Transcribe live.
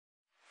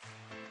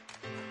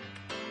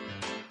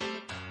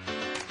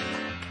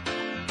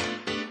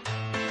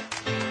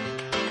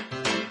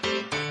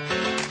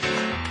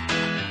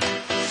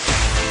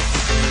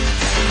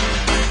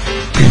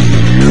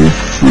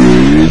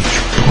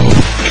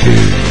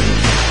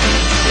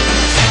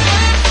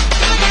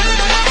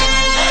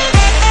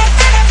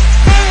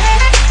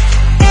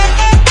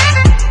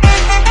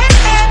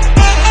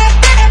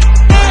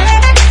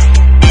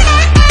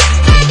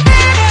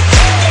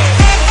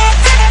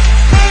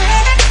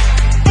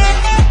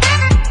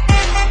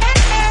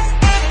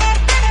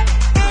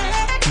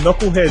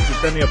knuckleheads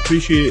that didn't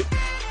appreciate.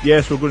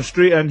 Yes, we're going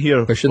straight in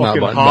here. Pushing that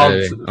fucking button, hard, by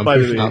the way. I'm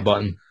pushing that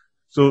button.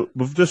 So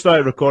we've just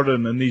started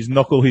recording, and these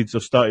knuckleheads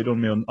have started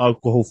on me on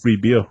alcohol-free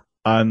beer.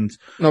 And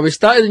no, we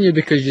started on you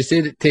because you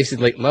said it tasted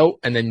like Lilt,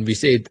 and then we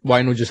said,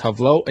 why not just have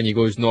Lilt? And you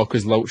goes, no,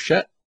 because Lilt's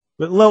shit.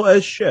 But Lilt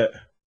is shit.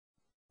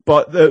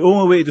 But the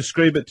only way to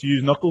describe it to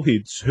use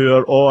knuckleheads who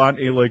are all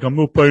anti, like, I'm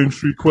not paying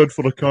 £3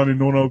 for a can of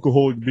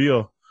non-alcoholic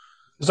beer.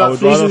 Is that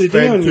phrase of the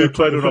day on your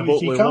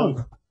 2023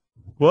 calendar?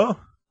 What?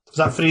 Is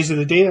that phrase of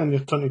the day on your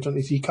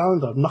 2023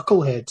 calendar?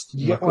 Knuckleheads.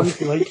 Did you get one if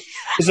you like?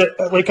 Is it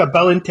like a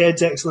Bill and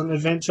Ted's Excellent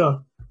Adventure?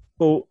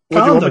 Well, what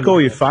do you want me to call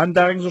you?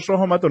 Fandangs or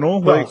something? I don't know.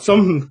 Well, like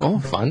something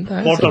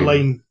fandangs,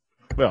 borderline.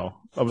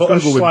 Well, I was going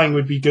to go slang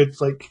would be good.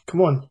 Like,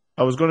 come on.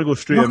 I was going to go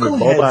straight in with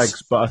ball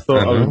bags, but I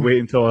thought I would wait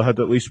until I had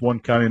at least one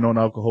can of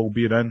non-alcohol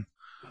beer in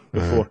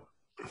before.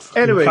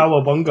 Anyway.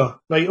 Cowabunga.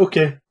 Right,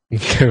 okay.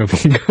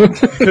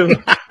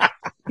 Cowabunga.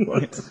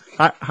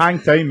 Hang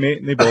time,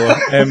 mate. No bother.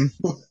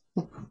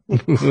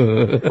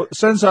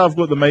 Since I've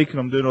got the mic and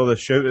I'm doing all this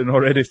shouting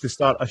already to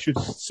start, I should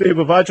say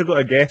we've actually got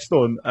a guest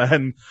on,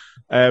 and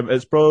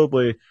it's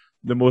probably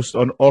the most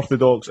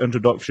unorthodox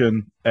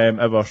introduction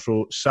ever.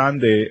 So,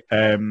 Sandy,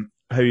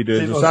 how you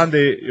doing? So,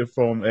 Sandy, you're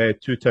from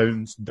Two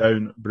Towns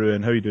Down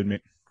Brewing. How you doing,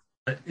 mate?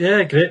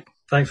 Yeah, great.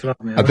 Thanks for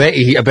having me. I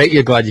bet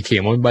you're glad you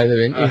came on, by the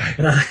way, aren't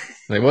you?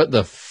 Like, what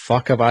the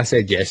fuck have I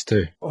said yes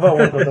to?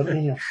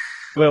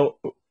 Well,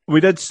 we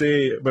did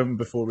say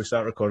before we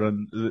start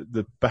recording,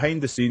 the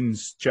behind the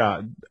scenes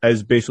chat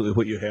is basically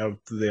what you heard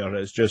there.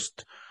 It's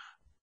just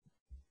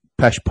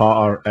pish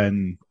patter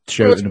and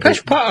shouting. Well,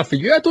 pish patter for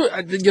you.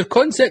 Your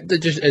concept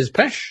just is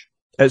pish.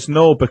 It's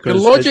no,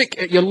 because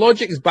your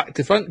logic is back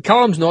to front.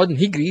 Callum's nodding.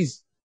 He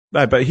agrees.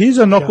 Right, but he's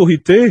a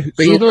knucklehead too.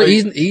 But so,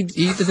 he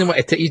doesn't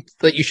want to.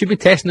 Like, you should be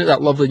testing out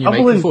that lovely new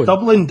microphone.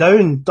 Double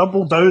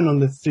down on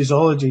the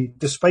phraseology,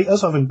 despite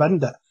us having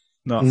binned it.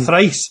 No.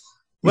 Thrice.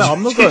 Well,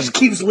 I'm not going. Just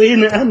keeps laying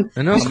it in.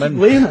 I know. Just keep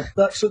laying it.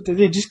 That's what they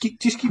do. Just keep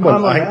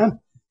hammering it in.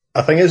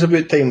 I think it's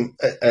about time.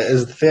 It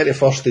is the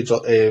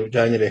 31st of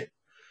January.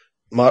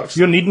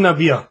 You're needing a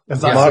beer.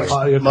 If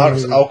that's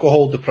Mark's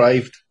alcohol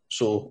deprived,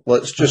 so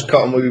let's just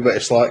cut him a wee bit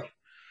of slack.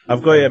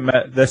 I've got to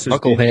admit, this is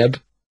Knucklehead.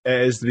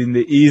 It has been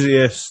the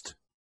easiest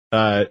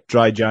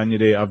dry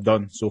January I've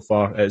done so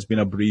far. It's been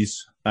a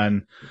breeze,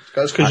 and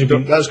that's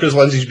because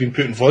Lindsay's been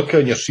putting vodka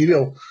in your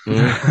cereal.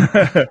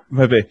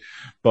 Maybe,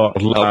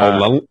 but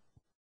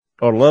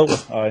or Lil.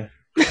 Aye.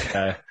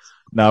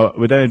 No,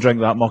 we didn't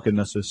drink that muck in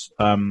this.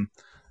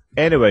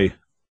 Anyway.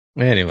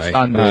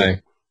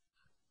 Aye.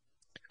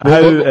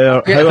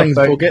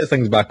 We'll get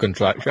things back on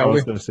track, shall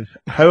we?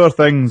 How are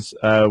things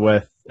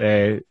with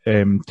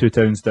Two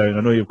Towns Down?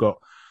 I know you've got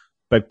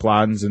big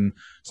plans and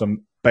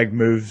some big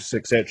moves,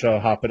 etc.,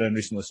 happening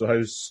recently. So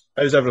how's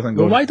everything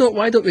going? Well,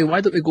 why don't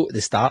we go to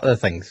the start of the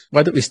things?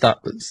 Why don't we start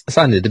with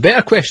Sandy? The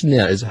better question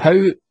there is, how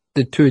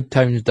did Two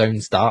Towns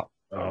Down start?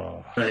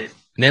 Oh, right.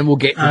 And then we'll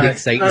get to the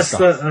exciting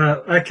stuff.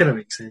 That kind of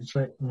makes sense,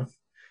 right?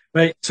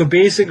 Right, so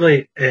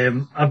basically,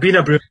 I've been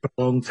a brewer for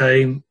a long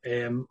time.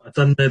 I've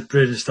done the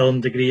brewing and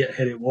distilling degree at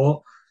Heriot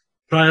Watt.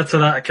 Prior to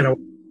that, I kind of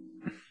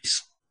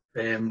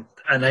in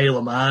Isle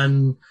of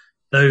Man,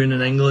 down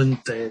in England,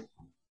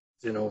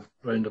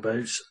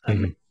 roundabouts,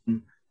 and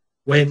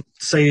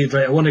decided,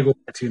 right, I want to go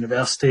back to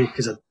university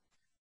because I'd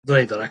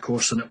already done a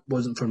course and it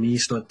wasn't for me,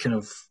 so I kind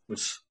of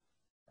was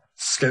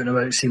scouting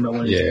about, seeing what I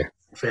wanted to,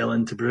 fell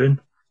into brewing.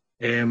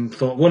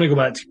 Thought, I want to go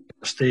back to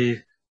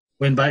university,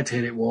 went back to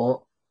Heriot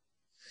Watt.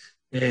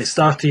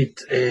 Started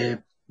my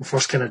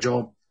first kind of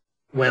job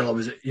while I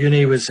was at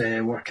uni was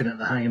working at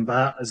the Hang and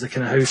Bat as the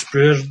kind of house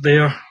brewer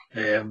there,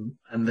 and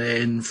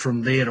then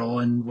from there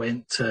on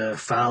went to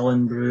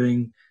Fallon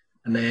Brewing,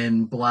 and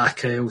then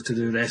Black Isle to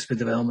do recipe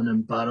development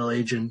and barrel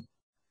aging,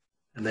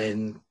 and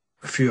then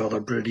a few other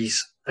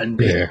breweries,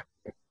 and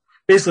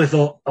basically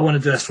thought I want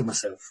to do this for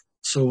myself.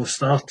 So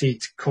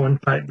started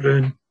contract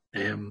brewing.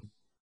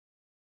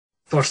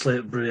 Firstly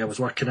at the brewery I was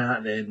working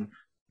at, then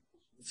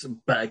it's a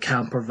bit of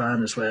camper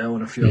van as well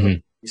and a few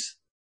other things.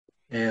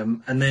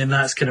 And then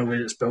that's kind of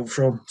where it's built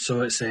from.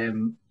 So it's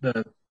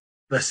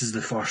this is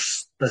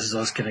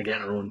us kind of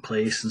getting our own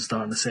place and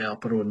starting to set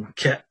up our own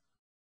kit,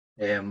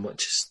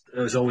 which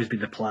has always been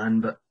the plan,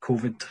 but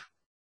COVID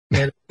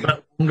made a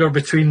bit longer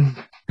between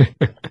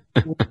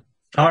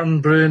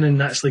starting brewing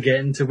and actually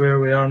getting to where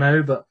we are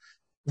now, but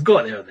we've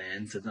got there at the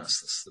end, and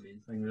that's the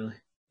main thing really.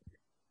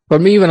 For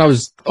me, when I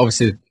was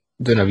obviously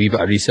doing a wee bit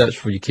of research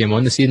before you came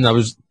on the scene, I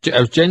was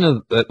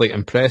genuinely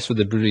impressed with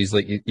the breweries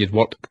you'd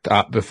worked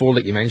at before,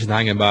 like you mentioned,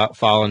 Hanging Back,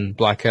 Fallon,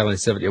 Black Isle, and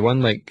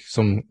 71, like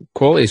some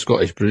quality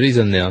Scottish breweries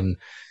in there. And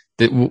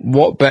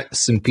what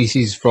bits and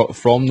pieces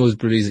from those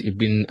breweries that you've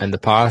been in the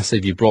past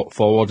have you brought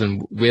forward,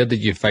 and where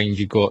did you find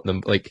you got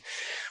them, like,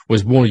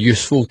 was more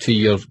useful to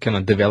your kind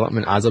of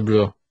development as a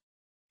brewer?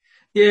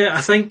 Yeah,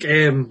 I think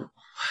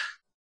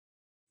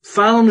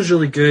Fallon was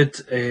really good,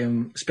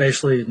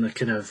 especially in the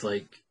kind of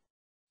like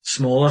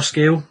smaller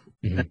scale.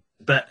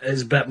 But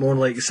it's a bit more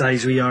like the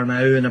size we are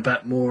now, and a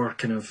bit more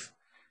kind of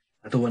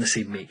I don't want to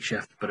say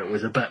makeshift, but it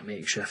was a bit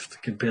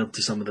makeshift compared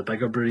to some of the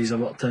bigger breweries I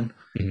worked in.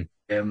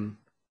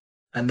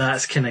 And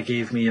that's kind of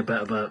gave me a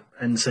bit of a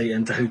insight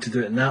into how to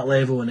do it in that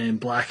level. And then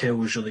Black Hill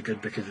was really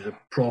good because it was a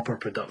proper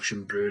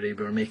production brewery.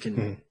 We were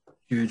making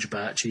huge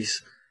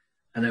batches,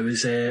 and it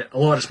was a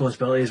lot of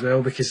responsibility as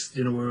well because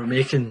we were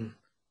making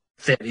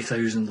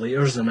 30,000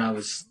 litres, and I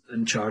was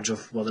in charge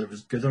of whether it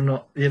was good or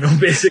not.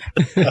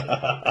 Basically.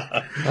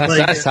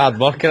 That's hard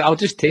work. I'll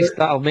just taste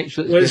that. I'll make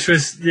sure. Which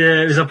was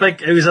it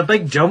was a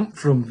big jump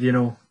from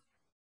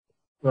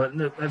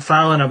at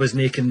Fallon I was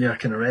making their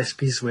kind of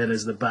recipes,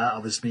 whereas the bat I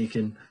was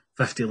making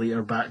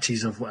 50-litre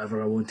batches of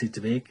whatever I wanted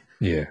to make.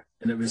 Yeah.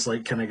 And it was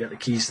like kind of get the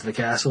keys to the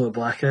castle at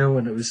Black Hill,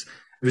 and it was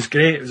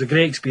great. It was a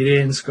great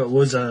experience. Got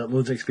loads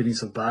of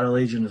experience of barrel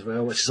aging as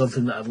well, which is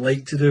something that I'd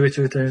like to do with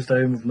Two Towns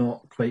Down. We've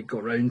not quite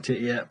got round to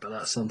it yet, but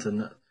that's something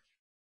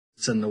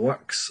that's in the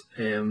works.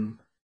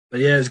 But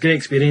yeah, it was a great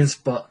experience.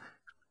 But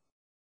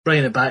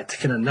bringing it back to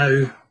kind of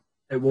now,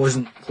 it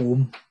wasn't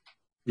home.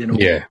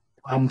 Yeah.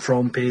 I'm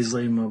from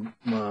Paisley.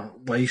 My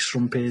wife's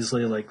from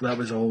Paisley. Like that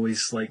was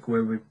always like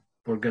where we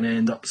were going to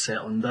end up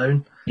settling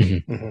down.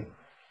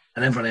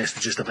 And Inverness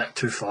was just a bit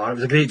too far. It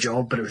was a great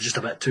job, but it was just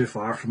a bit too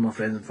far from my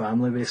friends and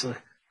family, basically.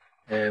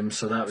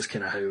 So that was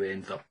kind of how we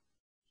ended up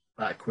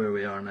back where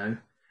we are now.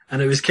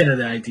 And it was kind of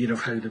the idea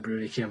of how the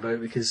brewery came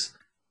about, because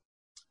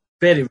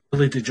very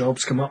rarely do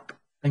jobs come up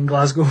in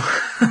Glasgow.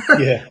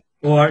 Yeah.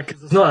 Or, because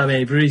there's not that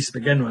many breweries to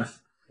begin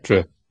with.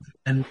 True.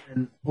 And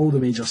in all the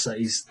major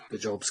cities, the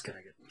jobs kind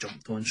of get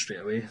jumped on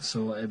straight away.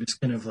 So it was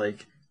kind of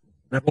like,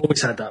 I've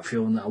always had that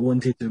feeling that I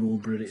wanted to do a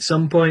brewery at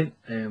some point.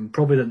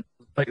 Probably didn't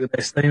pick the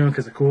best time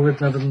because of COVID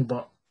and everything,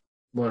 but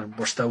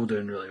we're still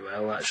doing really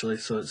well actually.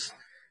 So it's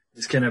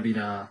kind of been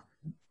a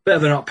bit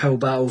of an uphill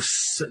battle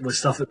with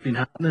stuff that's been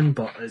happening,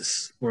 but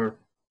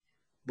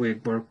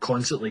we're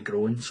constantly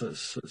growing, so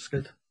it's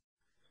good.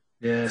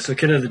 Yeah, so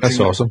kind of that's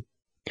awesome.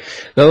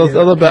 The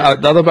other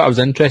bit I was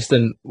interested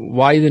in,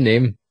 why the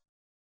name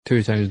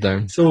Two Towns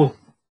Down? So,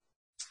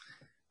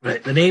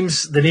 right, the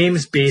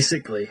names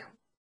basically,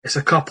 it's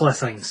a couple of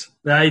things.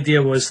 The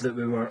idea was that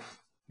we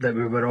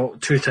were all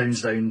 2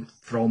 towns down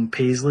from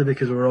Paisley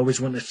because we were always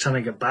trying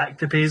to get back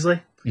to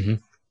Paisley.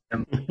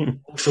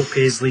 Also,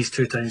 Paisley's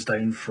 2 towns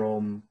down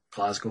from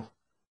Glasgow.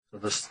 So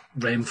there's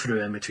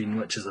Renfrew in between,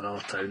 which is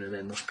another town, and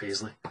then there's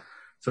Paisley.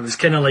 So it was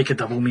kind of like a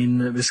double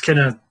meaning. It was kind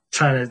of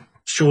trying to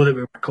show that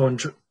we were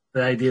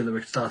the idea that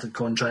we started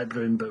contract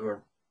brewing, but we're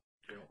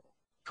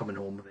coming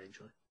home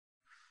eventually.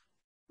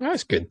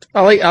 That's good.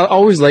 I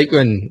always like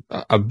when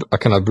a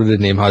kind of brewery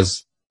name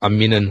has a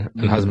meaning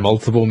and has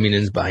multiple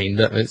meanings behind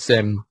it.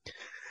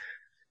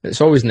 It's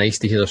always nice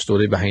to hear a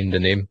story behind the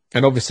name.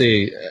 And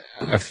obviously,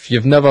 if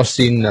you've never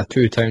seen a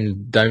 2 Towns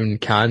Down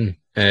can,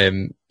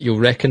 you'll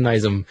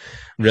recognise them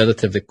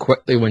relatively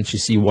quickly once you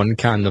see one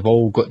can. They've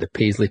all got the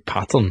Paisley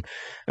pattern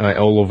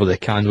all over the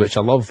can, which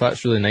I love.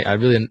 That's really nice. A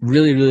really,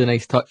 really, really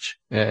nice touch.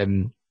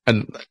 And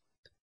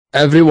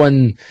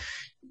everyone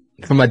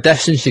from a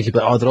distance, you could be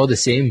like, oh, they're all the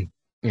same.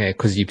 Yeah,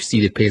 because you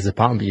see the Paisley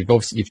pattern, but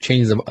you've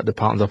changed the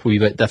patterns up a wee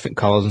bit, different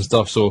colours and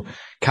stuff. So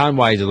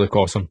can-wise, they look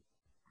awesome.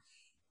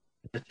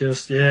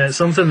 It's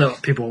something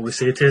that people always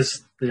say to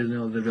us. They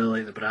really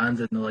like the brand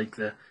and they like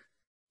the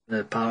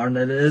pattern.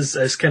 And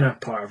it's kind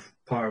of part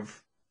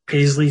of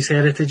Paisley's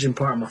heritage and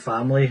part of my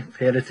family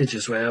heritage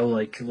as well.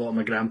 Like a lot of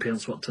my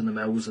grandparents worked in the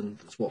mills, and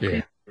it's what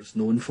Paisley was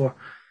known for.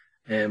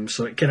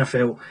 So it kind of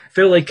felt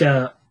like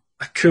a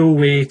cool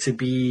way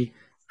to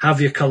have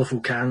your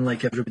colourful can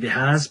like everybody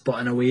has, but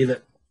in a way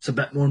that it's a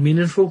bit more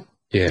meaningful.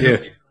 Yeah.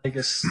 I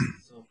guess.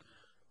 So,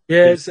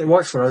 it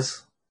works for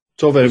us.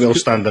 It's all very well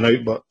standing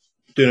out, but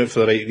doing it for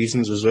the right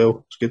reasons as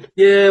well. It's good.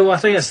 Yeah, well, I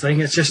think that's the thing.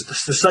 It's just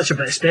there's such a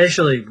bit,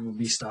 especially when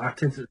we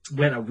started. It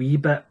went a wee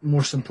bit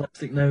more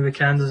simplistic now with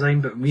can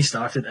design, but when we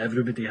started,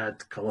 everybody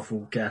had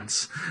colourful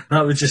cans.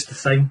 That was just the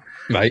thing.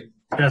 Right.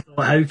 And I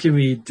thought, how can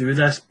we do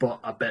this, but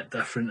a bit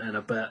different and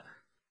with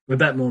a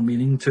bit more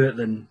meaning to it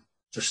than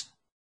just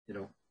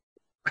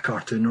a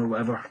cartoon or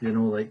whatever,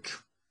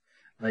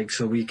 like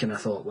so we kind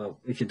of thought, well,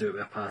 we could do it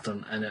with a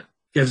pattern, and it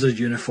gives us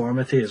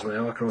uniformity as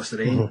well across the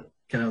range.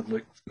 Kind of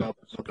look up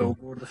a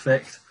billboard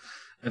effect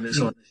if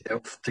it's on the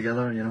shelf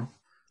together,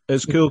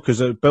 It's cool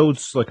because it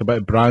builds like a bit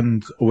of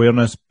brand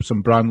awareness,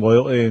 some brand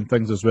loyalty and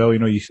things as well.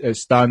 It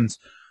stands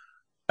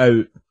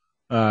out.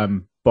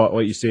 But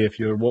like you say, if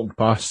you're walking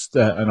past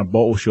in a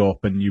bottle shop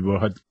and you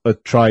had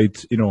tried,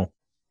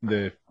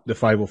 the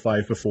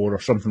 505 before or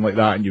something like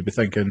that, and you'd be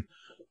thinking,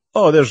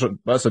 oh,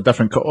 that's a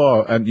different cut.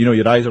 Oh, and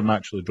your eyes are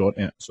naturally drawn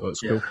to it, so it's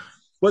cool.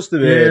 What's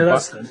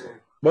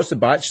the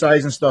batch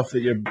size and stuff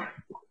that you're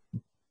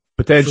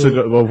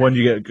potentially when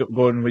you get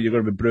going, what you're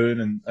going to be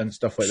brewing and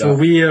stuff like that? So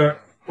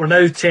we're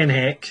now 10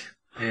 hec,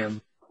 okay,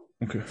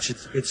 which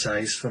is a good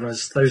size for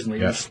us, 1,000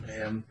 litres,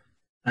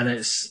 and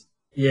it's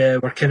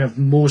we're kind of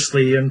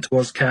mostly in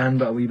towards can,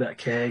 but a wee bit of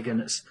keg, and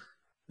it's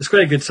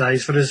quite a good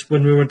size for us.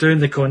 When we were doing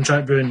the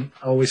contract brewing,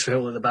 I always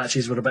felt like the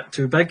batches were a bit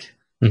too big,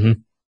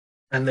 and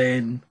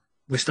then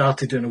we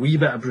started doing a wee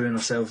bit of brewing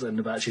ourselves, and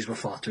the batches were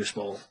far too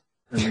small.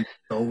 and we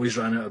always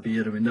ran out of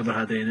beer, and we never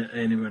had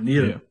anywhere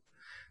near it.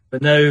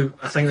 But now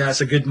I think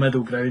that's a good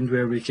middle ground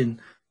where we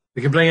can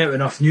bring out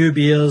enough new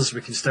beers.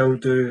 We can still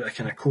do a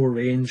kind of core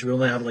range. We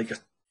only have like a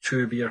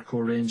 2-beer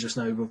core range just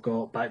now. We've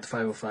got Back to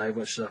 505,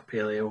 which is our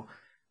pale ale,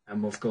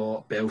 and we've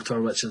got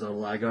Belter, which is our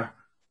lager,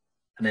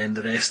 and then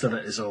the rest of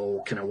it is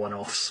all kind of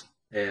one-offs.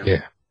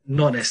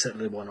 Not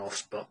necessarily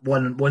one-offs, but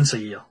once a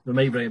year. We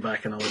might bring it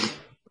back another year.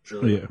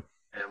 Really.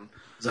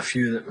 There's a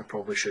few that we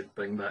probably should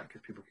bring back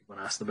because people keep on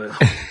asking about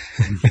them.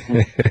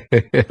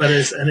 But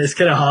it's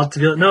kind of hard to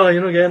be like, no,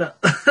 you're not getting it.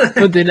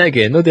 Not doing it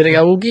again.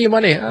 I will give you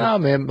money.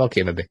 Man,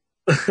 okay, maybe.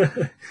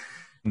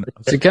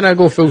 So can I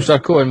go full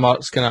circle on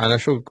Mark's kind of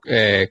initial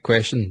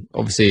question?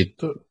 Obviously,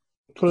 thought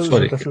it was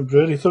a different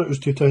brewery. I thought it was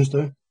 2 towns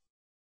down.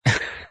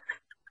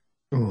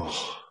 And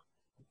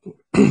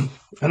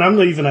I'm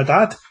not even a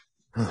dad.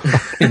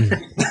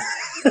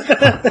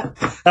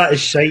 That is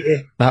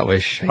shitey. That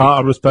was shite.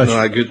 I was pissed.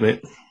 No, good,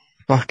 mate.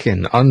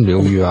 Fucking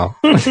unreal you are.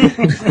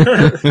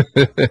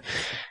 To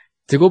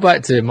go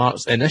back to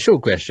Mark's initial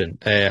question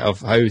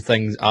of how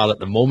things are at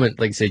the moment,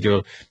 like I said,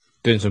 you're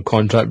doing some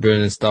contract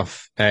brewing and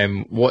stuff.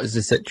 What is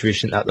the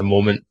situation at the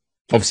moment?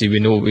 Obviously, we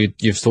know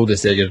you've told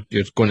us that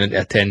you're going into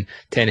a 10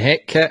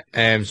 hect kit.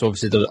 So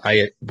obviously,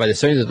 by the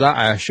sound of that,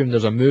 I assume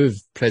there's a move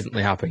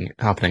presently happening.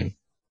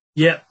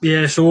 Yeah.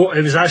 So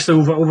it was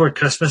actually over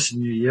Christmas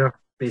and New Year.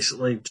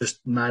 Basically, just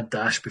mad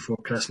dash before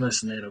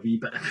Christmas and then a wee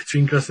bit in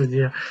between Christmas and New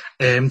Year,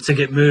 to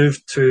get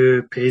moved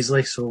to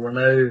Paisley. So we're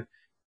now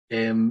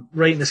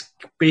right in this,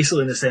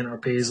 basically in the centre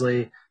of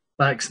Paisley,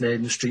 back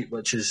Snedden Street,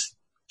 which is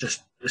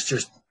just a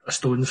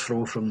stone's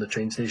throw from the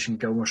train station,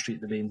 Gilmore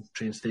Street, the main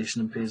train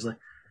station in Paisley.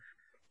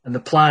 And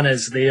the plan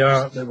is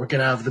that we're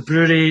going to have the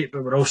brewery,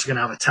 but we're also going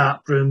to have a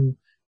tap room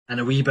and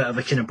a wee bit of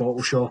a kind of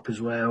bottle shop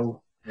as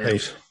well.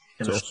 Nice.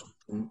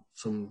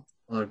 Some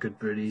other good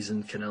breweries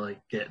and kind of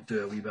like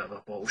do a wee bit of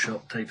a bottle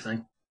shop type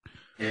thing.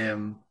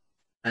 And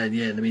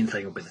the main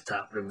thing will be the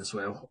tap room as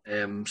well.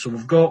 So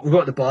we've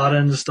got the bar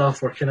and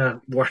stuff. We're kind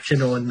of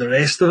working on the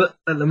rest of it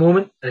at the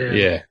moment.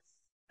 And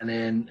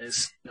then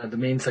it's the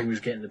main thing was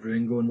getting the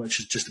brewing going, which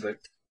is just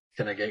about to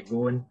kind of get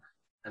going.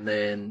 And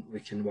then we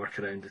can work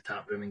around the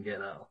tap room and get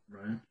that up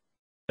and running.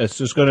 It's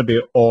just going to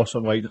be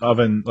awesome. Like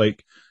having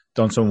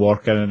done some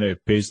work in and out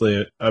of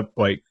Paisley,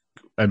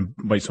 and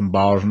some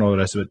bars and all the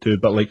rest of it too.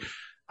 But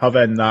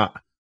having that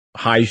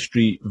high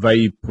street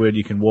vibe where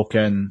you can walk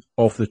in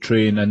off the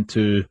train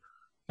into,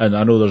 and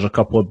I know there's a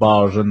couple of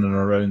bars in and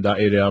around that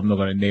area. I'm not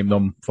going to name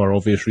them for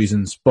obvious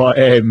reasons, but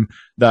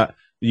that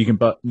you can,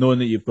 but knowing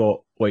that you've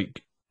got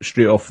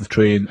straight off the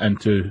train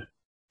into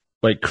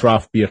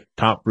craft beer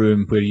tap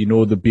room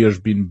where the beer's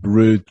been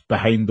brewed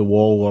behind the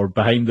wall or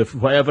behind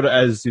whatever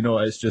it is,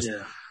 it's just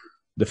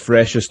the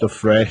freshest of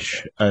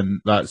fresh,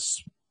 and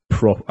that's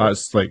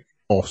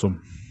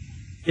awesome.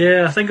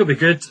 Yeah, I think it'll be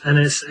good, and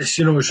it's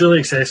really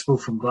accessible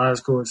from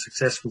Glasgow. It's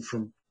accessible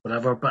from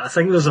whatever, but I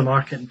think there's a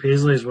market in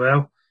Paisley as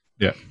well.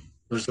 Yeah,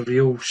 there's a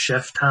real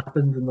shift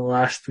happened in the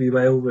last wee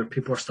while where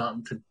people are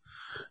starting to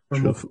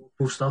promote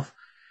local stuff,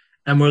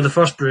 and we're the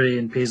first brewery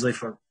in Paisley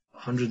for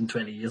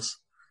 120 years.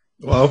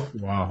 Wow,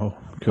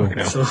 cool.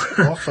 So,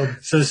 awesome.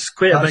 So it's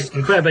quite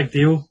a big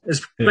deal. It's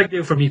a big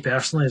deal for me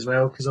personally as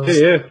well because I was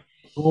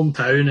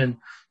hometown, and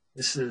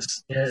it's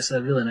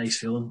a really nice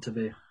feeling to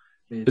be.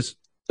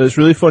 It's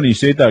really funny you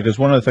said that because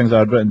one of the things I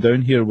had written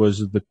down here was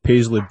the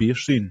Paisley beer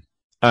scene,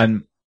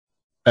 and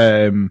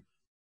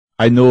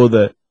I know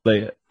that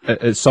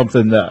it's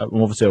something that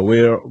I'm obviously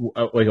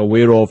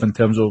aware of in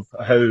terms of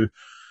how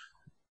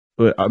I'm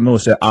not going to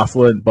say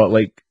affluent, but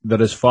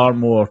there is far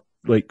more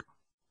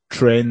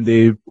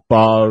trendy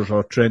bars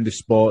or trendy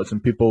spots,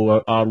 and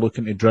people are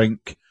looking to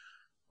drink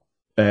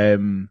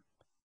the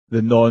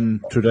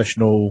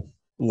non-traditional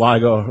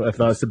lager, if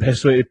that's the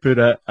best way to put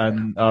it,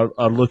 and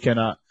are looking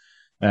at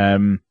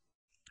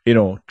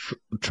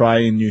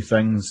trying new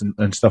things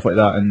and stuff like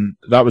that. And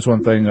that was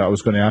one thing that I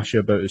was going to ask you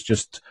about, is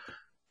just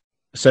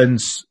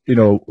since,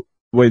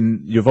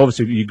 when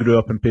you grew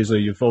up in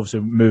Paisley, you've obviously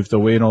moved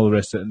away and all the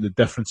rest of it, and the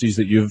differences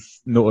that you've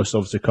noticed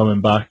obviously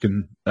coming back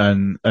and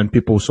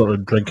people's sort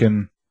of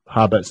drinking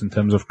habits in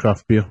terms of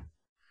craft beer.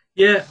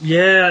 Yeah,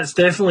 it's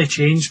definitely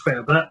changed quite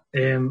a bit. I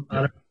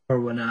remember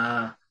when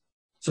I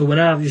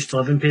used to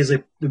live in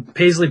Paisley, the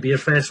Paisley Beer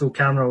Festival,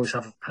 Cameron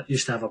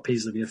used to have a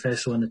Paisley Beer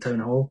Festival in the town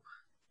hall.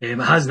 It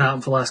hasn't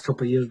happened for the last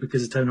couple of years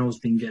because the town hall's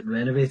been getting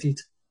renovated.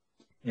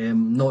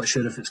 Not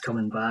sure if it's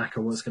coming back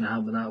or what's going to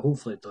happen with that.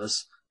 Hopefully it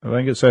does. I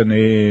think it's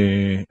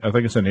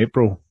in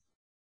April.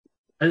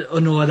 Oh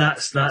no,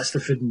 that's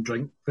the Food and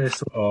Drink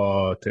Festival.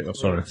 Oh,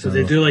 sorry. So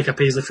they do a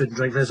Paisley Food and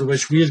Drink Festival,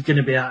 which we're going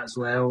to be at as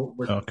well.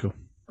 Cool.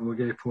 And we're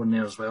going to be pouring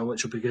there as well,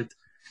 which will be good.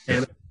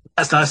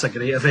 That's a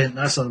great event.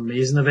 That's an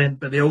amazing event.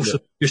 But they also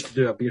used to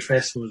do a beer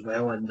festival as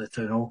well in the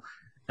town hall.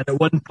 And at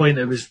one point,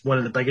 it was one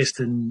of the biggest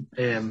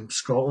in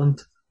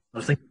Scotland.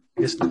 I think the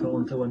biggest in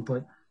Scotland at one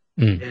point.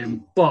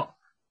 But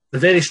the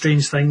very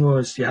strange thing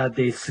was you had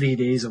 3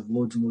 days of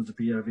loads and loads of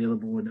beer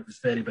available, and it was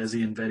very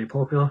busy and very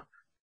popular.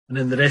 And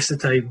then the rest of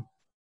the time,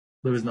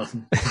 There was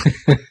nothing.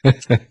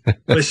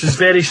 Which is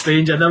very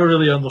strange. I never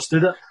really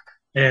understood it.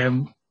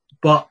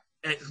 But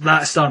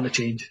that's starting to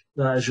change.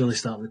 That is really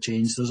starting to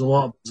change. There's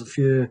a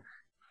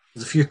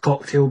few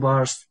cocktail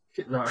bars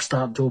that are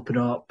starting to open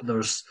up.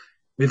 There's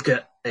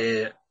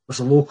a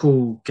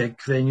local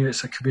gig venue.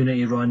 It's a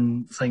community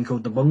run thing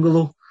called the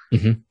Bungalow.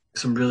 Mm-hmm.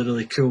 Some really,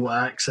 really cool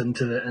acts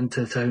into the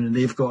town, and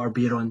they've got our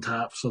beer on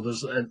tap. So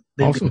there's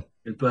Awesome.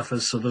 good with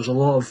us. So there's a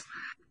lot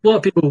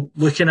of people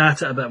looking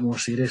at it a bit more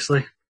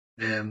seriously.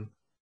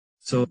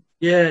 So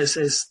yeah,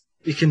 it's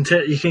you can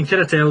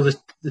kind of tell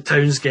the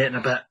town's getting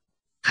a bit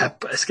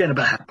hip. It's getting a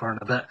bit hipper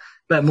and a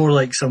bit more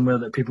like somewhere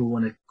that people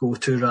want to go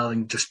to rather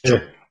than just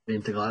jump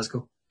into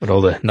Glasgow. Where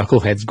all the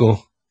knuckleheads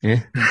go.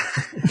 Yeah.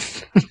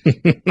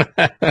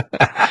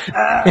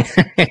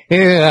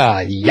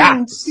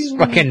 Yes.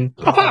 Fucking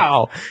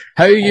wow.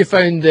 How's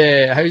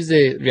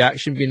the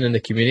reaction been in the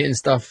community and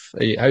stuff?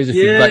 How's the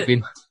feedback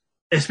been?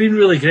 It's been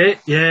really great.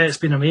 Yeah, it's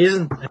been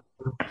amazing.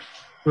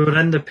 We were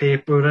in the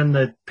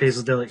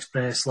Paisley Daily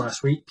Express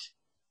last week,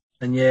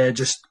 and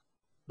there's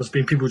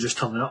been people just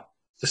turning up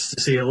just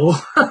to say hello,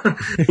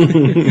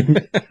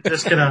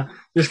 just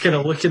kind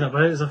of looking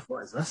about as if,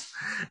 what is this?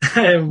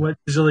 Which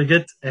is really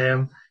good.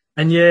 And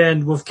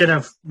we've kind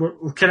of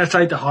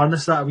tried to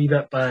harness that a wee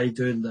bit by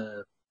doing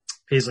the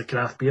Paisley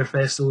Craft Beer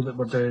Festival that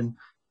we're doing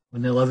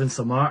on the 11th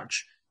of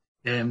March.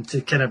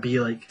 To kind of be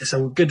like, it's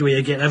a good way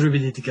of getting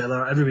everybody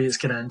together. Everybody that's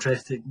kind of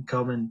interested can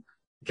come and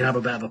can have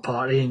a bit of a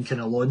party and kind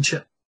of launch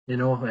it, you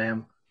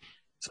know.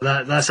 So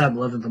that's at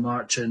 11th of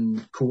March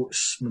in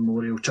Coates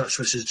Memorial Church,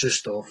 which is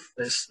just off.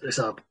 It's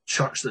a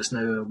church that's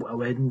now a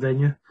wedding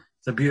venue.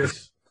 It's a beautiful,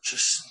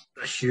 just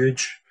a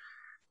huge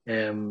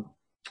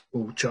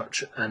old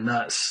church, and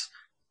that's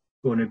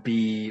we're going to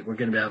be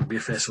having a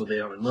beer festival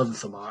there on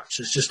 11th of March.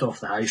 It's just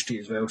off the high street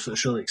as well, so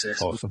it's really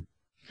accessible. Awesome.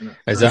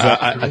 Is it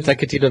a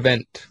ticketed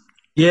event?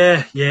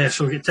 Yeah.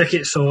 So get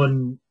tickets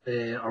on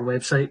our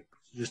website,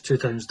 just 2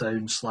 towns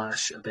down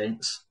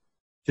 /events,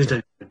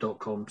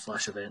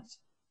 townsdown.com/events.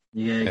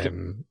 Yeah, get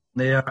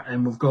there,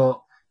 and we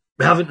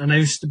haven't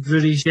announced the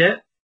breweries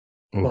yet,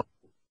 but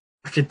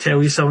I could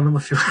tell you some of them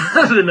if you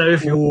want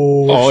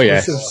now. Oh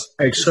yes,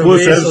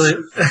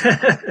 exclusive.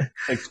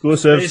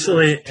 Exclusive.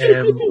 Basically,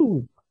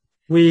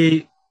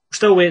 we're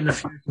still waiting a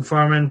few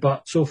confirming,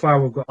 but so far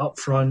we've got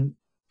Upfront,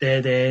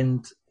 Dead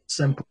End,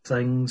 Simple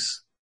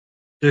Things,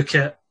 Duke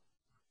It,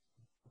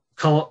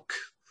 Culloch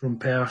from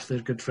Perth, they're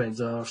good friends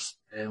of ours,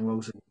 and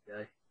Will's a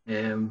good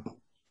guy.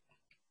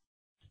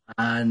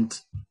 And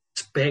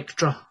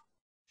Spectra.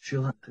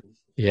 Sure that is.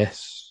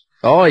 Yes.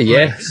 Oh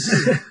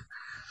yes.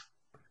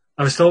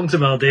 I was talking to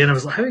him all day and I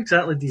was like, how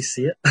exactly do you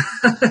see it?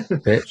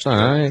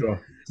 Spectra,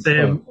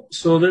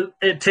 so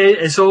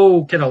it's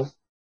all kind of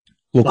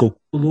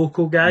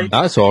local guys.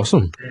 That's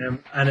awesome.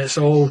 And it's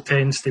all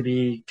tends to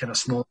be kind of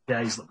small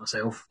guys like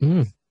myself.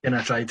 And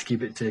I try to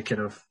keep it to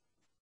kind of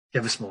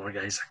give the smaller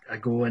guys a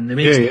go, and they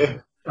make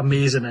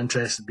amazing,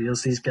 interesting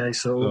beers. These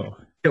guys, so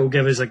it'll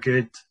give us a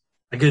good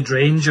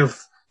range of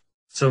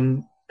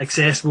some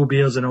accessible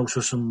beers and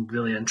also some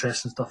really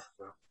interesting stuff.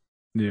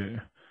 Yeah,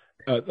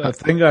 I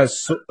think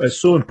it's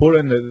so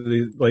important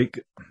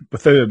that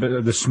without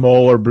the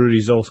smaller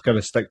breweries all kind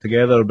of stick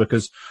together,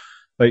 because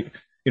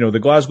the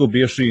Glasgow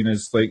beer scene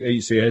is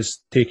you say has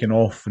taken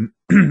off. And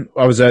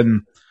I was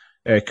in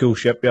Cool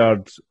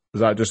Shipyard. Was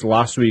that just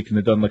last week, and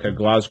they done a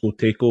Glasgow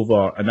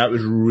takeover, and that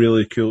was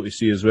really cool to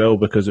see as well,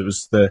 because it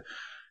was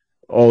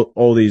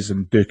all these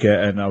and Duke It,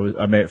 and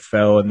I met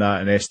Phil and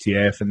that and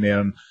STF in there,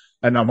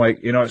 and I'm like,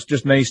 it's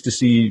just nice to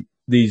see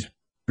these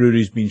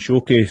breweries being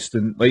showcased,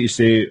 and like you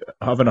say,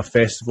 having a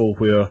festival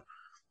where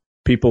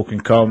people can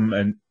come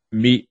and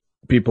meet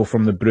people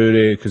from the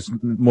brewery, because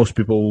most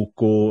people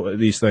go at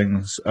these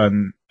things,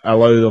 and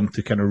allow them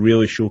to kind of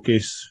really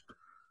showcase,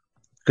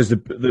 because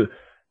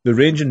the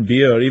range in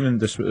beer, even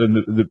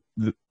the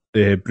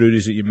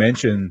breweries that you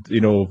mentioned,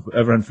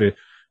 everyone for,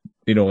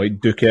 like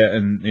Duke It,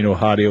 and,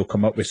 Harry will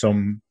come up with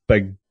some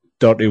big,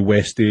 dirty,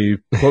 westy,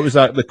 what was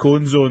that, the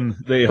Cone Zone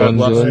that you had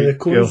last week? The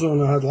Cone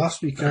Zone I had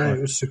last week,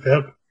 it was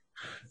superb.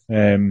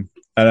 And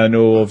I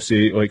know,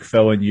 obviously, like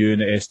Phil and you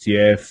and the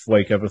STF,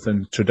 like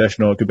everything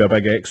traditional, it could be a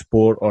big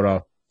export or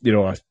a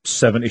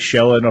 70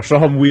 shilling or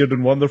something weird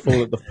and wonderful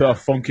that they've put a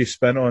funky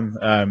spin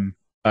on.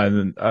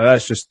 And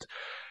that's just,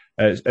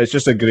 it's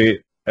just a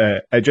great,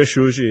 it just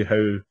shows you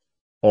how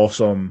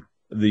awesome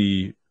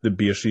the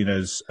beer scene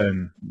is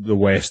in the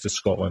west of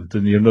Scotland.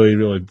 And you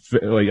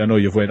really, I know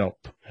you've went up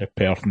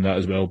Perth and that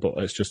as well, but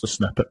it's just a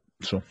snippet.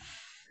 So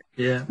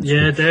yeah,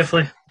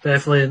 definitely.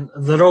 And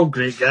they're all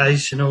great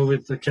guys,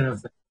 with the kind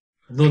of,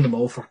 I've known them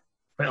all for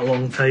quite a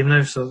long time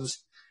now, so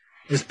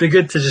it's been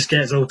good to just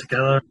get us all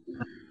together.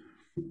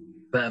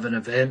 Bit of an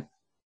event.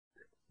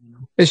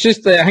 It's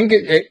just, I think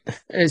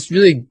it's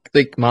really,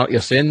 like Mark,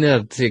 you're saying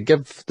there, to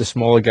give the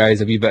smaller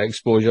guys a wee bit of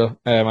exposure.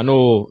 I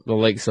know the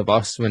likes of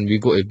us, when we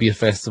go to beer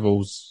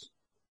festivals,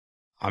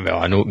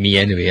 I know me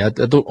anyway, I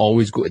don't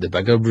always go to the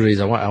bigger breweries.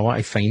 I want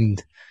to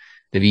find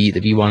the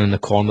wee one in the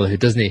corner who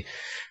doesn't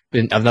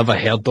I've never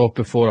heard of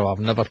before, or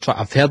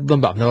I've heard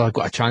them, but I've never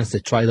got a chance to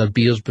try their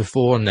beers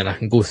before, and then I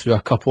can go through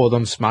a couple of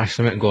them, smash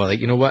them out and go like,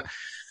 you know what?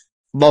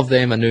 Love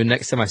them. I know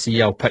next time I see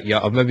you, I'll pick you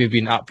up. I've maybe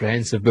been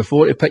apprehensive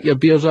before to pick your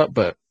beers up,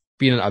 but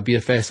being at a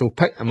beer festival,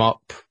 pick them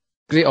up.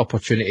 Great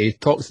opportunity.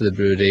 Talk to the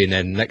brewery, and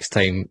then next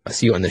time I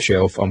see it on the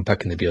shelf, I'm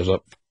picking the beers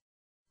up.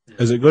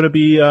 Is it going to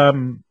be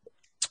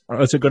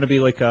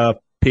like a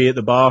pay at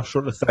the bar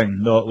sort of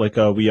thing, not like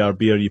a we are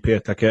beer, you pay a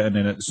ticket and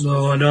then it's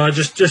No,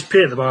 just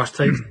pay at the bar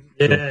type.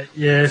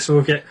 Yeah. So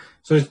we'll get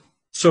so it's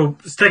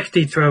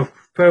ticketed 12,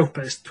 but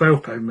it's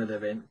 £12 with the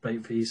event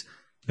bite fees.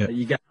 Yeah.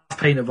 You get a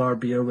pint of our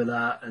beer with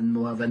that, and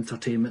we'll have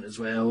entertainment as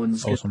well. And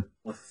it's awesome.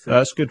 Good.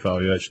 That's good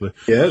value actually.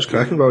 Yeah, it's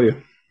cracking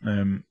value.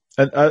 And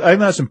I think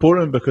that's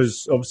important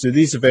because obviously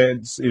these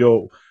events,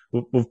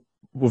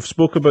 we've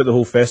spoke about the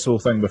whole festival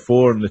thing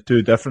before and the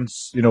two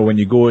difference. When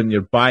you go and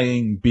you're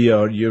buying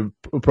beer, you're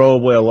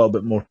probably a little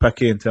bit more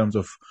picky in terms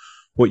of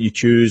what you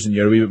choose, and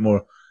you're a wee bit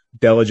more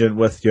diligent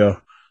with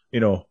your,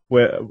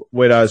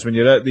 whereas when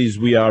you're at these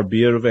We Are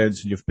Beer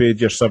events and you've paid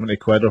your 70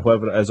 quid or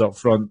whatever it is up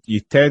front, you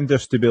tend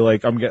just to be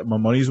like, I'm getting my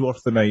money's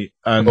worth tonight.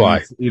 And,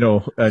 and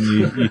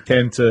you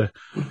tend to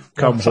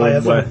come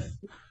home with,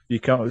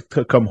 you can't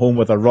come home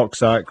with a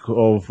rucksack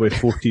with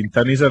 14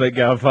 tinnies in it,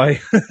 Gav.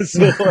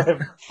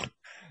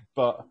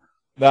 But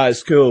that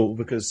is cool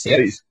because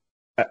it's,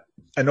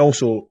 and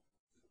also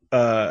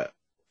it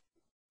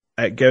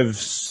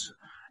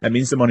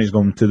means the money's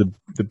going to the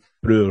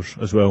brewers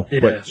as well.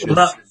 Yeah,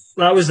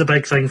 that was the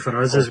big thing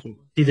for us, is we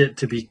need it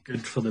to be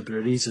good for the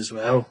breweries as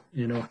well,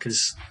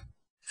 because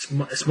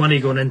it's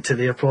money going into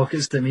their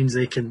pockets. That means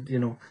they can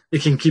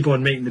keep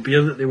on making the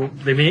beer that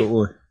they make.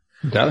 Totally.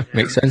 That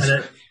makes sense.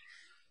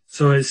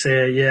 So it's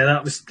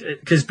that was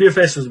because beer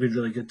festivals have been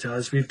really good to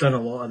us. We've done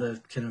a lot of the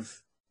kind of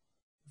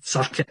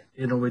circuit,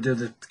 we do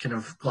the kind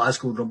of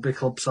Glasgow Rugby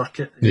Club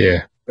circuit,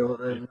 that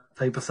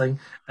type of thing,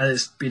 and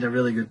it's been a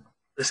really good.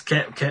 It's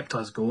kept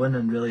us going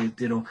and really,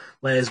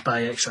 let us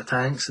buy extra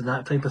tanks and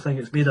that type of thing.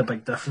 It's made a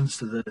big difference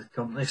to the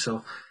company,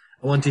 so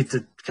I wanted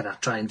to kind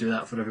of try and do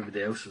that for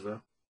everybody else as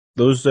well.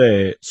 Those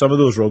some of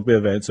those rugby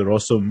events are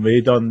awesome.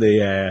 We done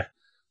the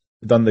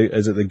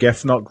is it the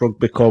Gift Nut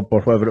Rugby Club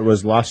or whatever it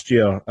was last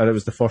year, and it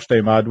was the first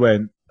time I'd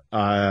went.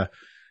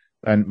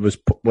 And was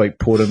like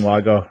pouring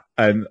lager,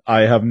 and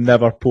I have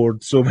never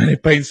poured so many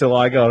pints of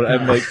lager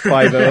in like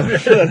 5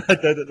 hours than I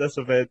did at this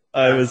event.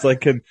 I was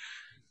like,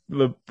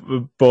 the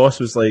boss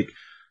was like,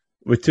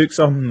 we took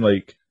something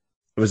like,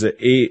 was it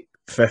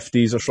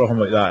 850s or something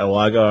like that of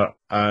lager,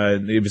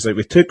 and he was like,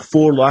 we took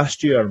 4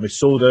 last year and we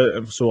sold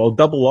it, so I'll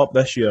double up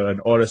this year.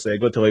 And honestly, I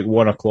got to like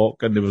 1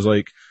 o'clock, and he was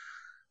like,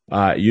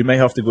 you may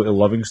have to go to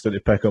Livingston to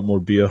pick up more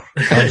beer.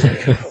 I was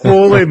like,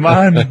 holy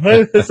man, how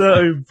is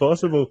that even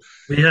possible?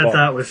 We had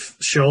that with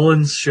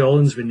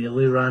Shawlands, we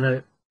nearly ran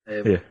out.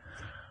 The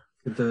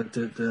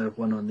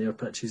one on their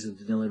pitches, and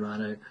we nearly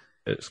ran out.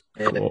 It's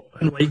cool.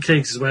 And White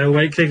Craig's as well.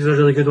 White Craig's a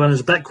really good one. It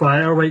was a bit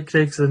quieter, White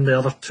Craig's, than the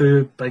other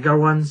 2 bigger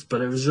ones,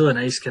 but it was really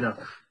nice, kind of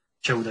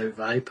chilled out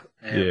vibe.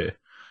 It's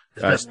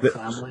a bit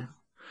more family.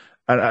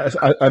 And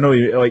I know,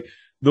 like,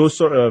 those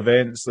sort of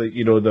events, like,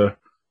 they're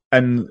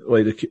in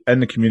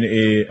the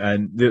community,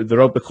 and the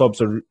rugby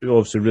clubs are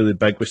obviously really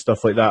big with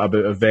stuff like that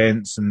about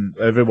events, and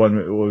everyone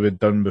what we'd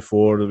done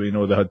before, they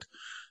had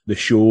the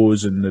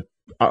shows and the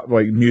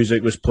like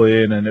music was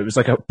playing, and it was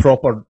like a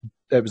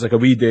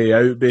wee day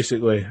out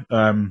basically.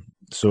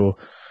 So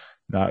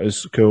that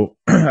is cool.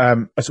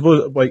 I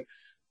suppose like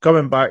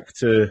coming back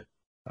to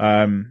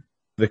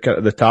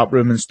the tap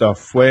room and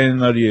stuff.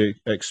 When are you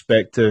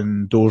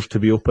expecting doors to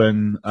be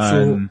open?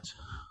 And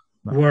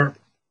we're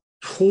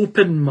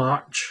hoping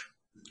March.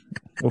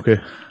 Okay.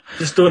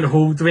 Just don't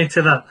hold me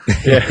to that.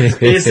 Yeah.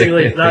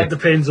 Basically, that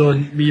depends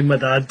on me and my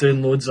dad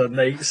doing loads of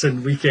nights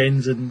and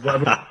weekends and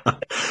whatever.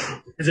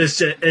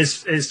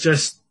 It's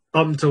just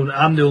up until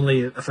I'm the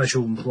only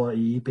official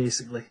employee,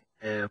 basically.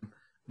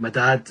 My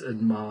dad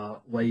and my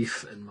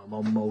wife and my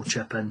mum all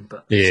chip in,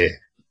 but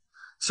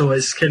so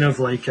it's kind of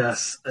like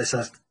it's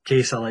a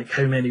case of like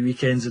how many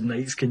weekends and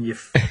nights can you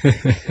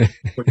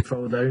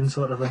fall down,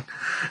 sort of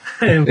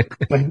thing.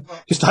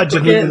 Just add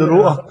your name to the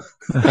rota.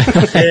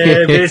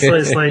 Basically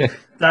it's like,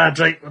 Dad,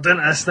 right, we're doing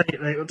it this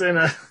night, right, we're doing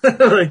it.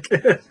 Like,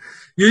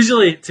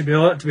 usually, to be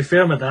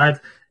fair, my dad,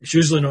 it's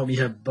usually not me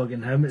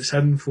bugging him, it's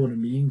him phoning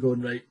me and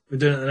going, right, we're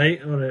doing it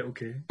tonight? Alright,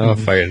 okay. Oh,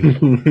 fine.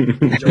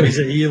 Enjoys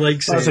it. He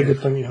likes That's a good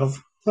thing to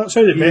have. That's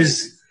how the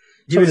best.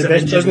 He was an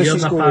engineer in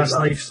businesses a go past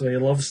like that. life, so he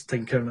loves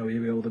tinkering away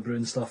with all the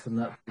brewing stuff and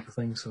that type of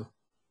thing, so.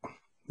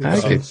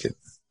 Good.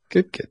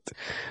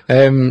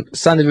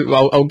 Sandy,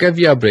 I'll give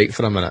you a break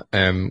for a minute,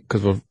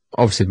 because we've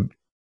obviously,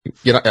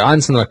 you're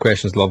answering our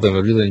questions lovely, and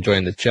we're really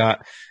enjoying the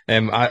chat.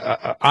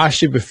 I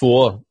asked you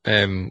before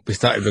we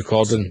started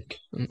recording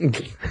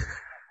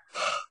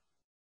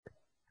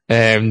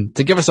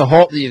to give us a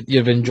hop that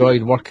you've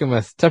enjoyed working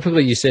with.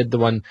 Typically, you said the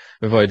one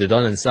we've already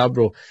done in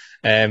Sabro,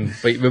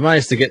 but we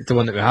managed to get to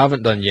one that we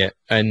haven't done yet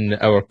in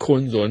our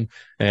Cone Zone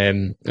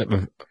that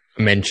we've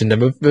mentioned,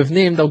 and we've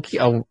named. I'll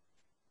get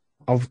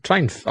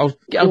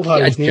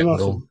a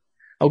general.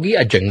 I'll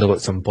get a jingle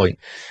at some point.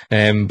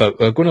 But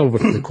we're going over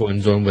to the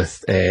Cone Zone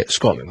with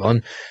Scott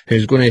McMillan,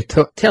 who's going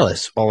to tell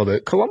us all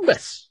about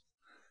Columbus.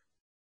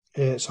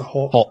 It's a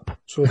hop.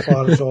 So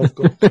far as I've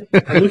got.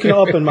 I'm looking it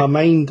up in my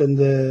mind and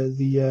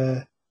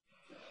the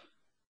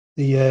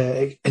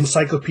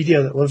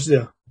encyclopedia that lives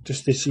there,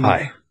 just to see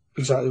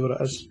exactly what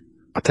it is.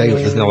 I tell you,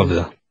 there's no live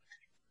there.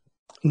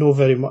 No,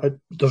 very much.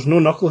 There's no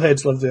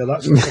knuckleheads live there.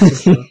 That's for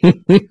sure.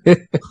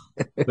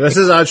 This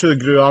is actually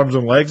grew arms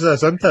and legs,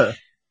 this, isn't it?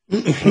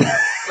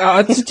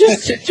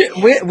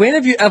 When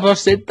have you ever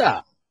said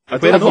that? I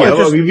don't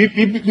know.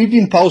 We've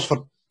been pals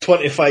for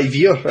 25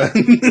 years.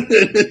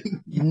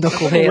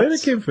 Knuckleheads. Where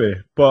it came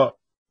from, but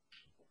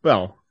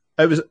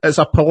it's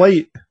a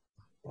polite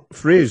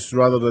phrase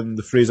rather than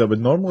the phrase I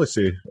would normally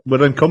say.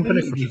 We're in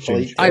company for a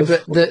change.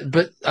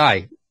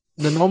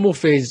 The normal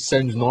phrase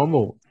sounds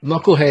normal.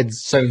 Knuckleheads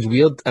sounds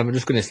weird, and we're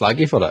just going to slag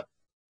you for it.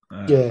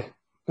 Yeah,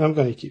 I'm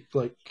going to keep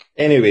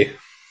Anyway,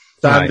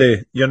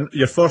 Sandy,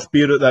 your first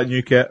beer at that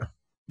new kit,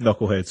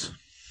 Knuckleheads.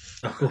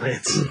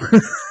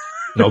 Knuckleheads.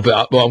 No,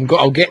 but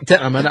I'll get to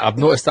it in a minute. I've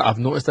noticed a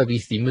wee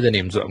theme with the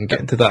names. So I'm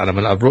getting to that in a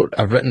minute.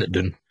 I've written it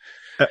down.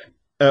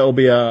 It'll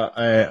be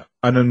an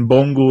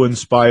Mbongo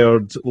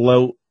inspired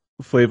lilt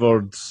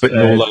flavoured, but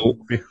no lilt.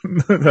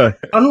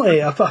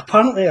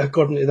 Apparently,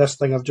 according to this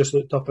thing I've just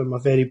looked up in my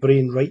very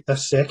brain right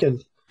this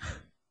second,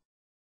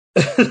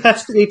 the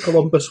history of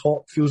Columbus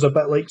hop feels a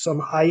bit like some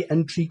high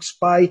intrigue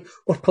spy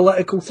or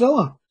political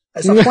thriller.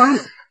 It's a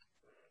planet.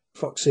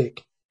 Fuck's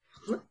sake.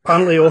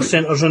 Apparently, all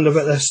centres around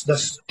about this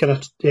kind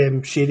of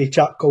shady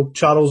chap called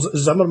Charles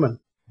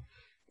Zimmerman.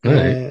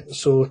 Right.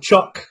 So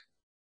Chuck,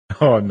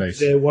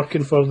 nice,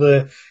 working for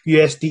the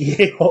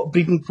USDA hop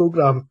breeding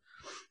program,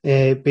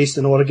 based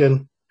in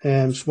Oregon.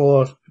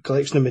 Smaller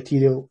collection of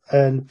material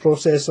and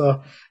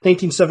processor.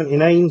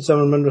 1979,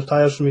 Zimmerman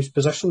retires from his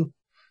position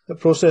at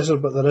processor,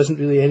 but there isn't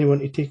really anyone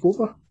to take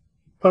over.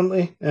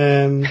 Apparently,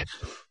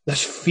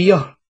 this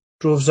fear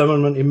drove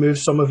Zimmerman to move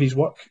some of his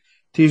work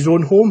to his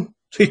own home.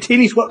 So he'd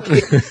taken his work.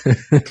 He's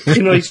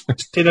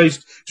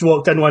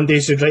walked in one day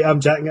and said, right,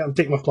 I'm jacking it, I'm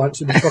taking my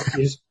plants with the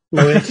fuckies.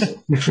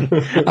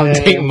 I'm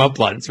taking my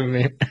plants with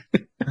me.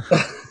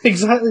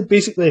 Exactly,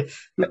 basically.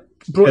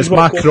 It's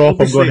my crop,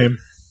 I'm going home.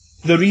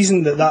 The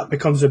reason that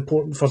becomes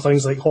important for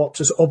things like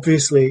hops is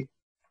obviously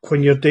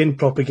when you're doing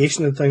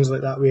propagation and things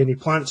like that with any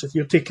plants, if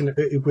you're taking it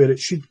out of where it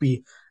should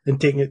be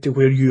and taking it to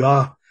where you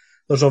are,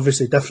 there's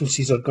obviously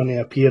differences are going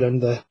to appear in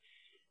the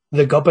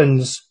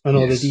gubbins and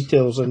all the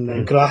details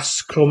and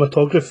grass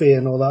chromatography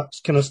and all that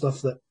kind of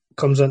stuff that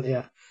comes into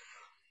it.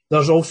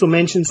 There's also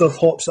mentions of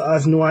hops that I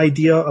have no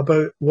idea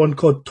about, one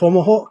called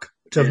Tomahawk,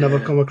 which I've never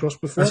come across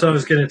before. That's what I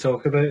was going to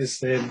talk about.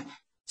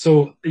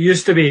 So it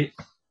used to be,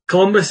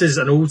 Columbus is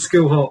an old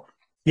school hop.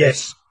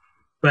 Yes.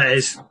 But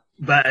I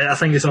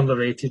think it's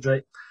underrated,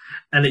 right?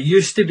 And it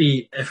used to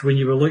be, when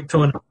you were looked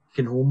on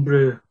in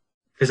homebrew,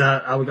 because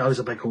I was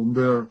a big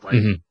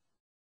homebrewer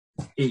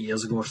 8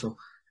 years ago or so,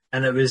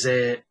 and it was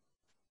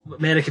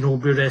American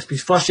homebrew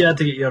recipes. First, you had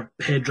to get your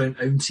head round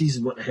ounces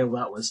and what the hell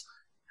that was.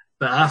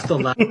 But after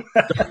that, it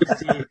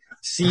would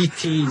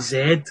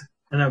CTZ,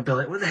 and I'd be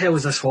like, what the hell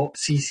is this hop,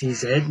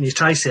 CCZ? And you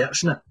try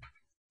searching it,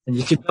 and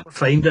you could never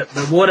find it.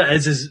 But what it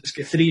is it's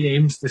got three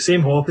names. The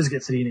same hop has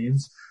got three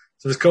names.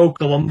 So it's called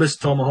Columbus,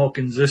 Tomahawk,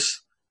 and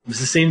Zeus. It was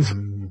the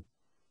same,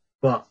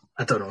 but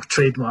I don't know,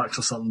 trademarks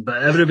or something.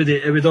 But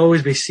it would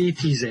always be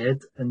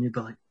CTZ, and you'd be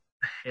like,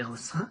 what the hell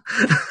is that?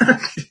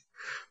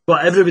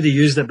 But everybody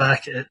used it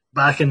back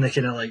in the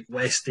kind of like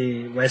West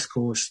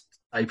Coast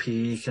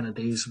IPA kind of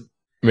days.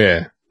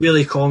 Yeah.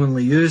 Really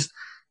commonly used.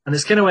 And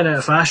it's kind of went out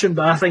of fashion,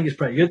 but I think it's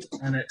pretty good.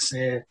 And it's,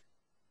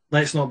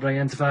 let's not bring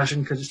it into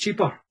fashion because it's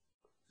cheaper.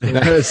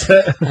 That's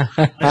it.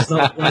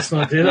 Let's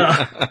not do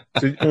that.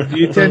 So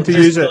you tend to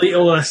use it.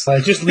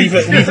 Just leave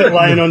it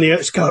lying on the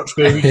outskirts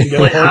where we can get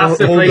like half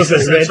the hold of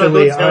prices, it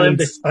readily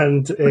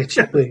and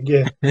cheaply.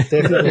 Yeah,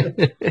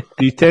 definitely.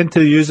 Do you tend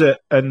to use it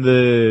in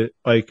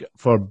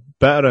for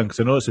bittering? Because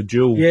I know it's a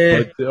dual.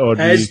 Yeah,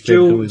 it's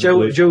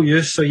dual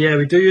use. So yeah,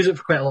 we do use it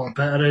for quite a lot of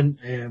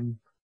bittering.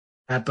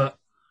 But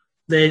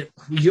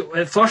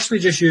at first we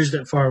just used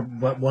it for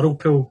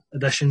Whirlpool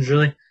editions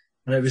really.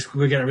 And we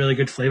were getting a really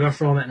good flavour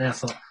from it, and I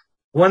thought, I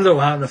wonder what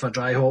will happen if I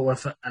dry hop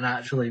with it, and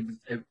actually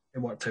it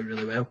worked out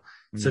really well.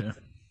 So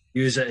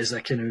use it as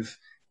a kind of,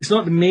 it's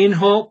not the main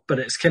hop, but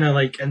it's kind of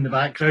like in the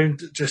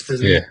background, just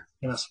as a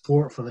kind of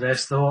support for the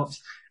rest of the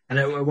hops, and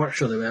it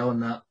works really well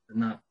in that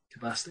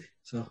capacity.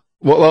 So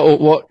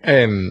what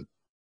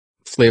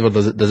flavour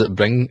does it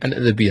bring into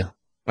the beer?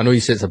 I know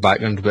you said it's a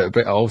background, but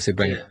it obviously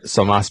brings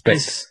some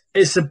aspects.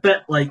 It's a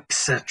bit like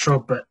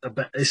Citra, but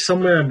it's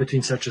somewhere in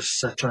between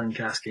Citra and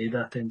Cascade,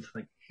 I tend to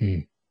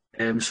think.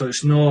 So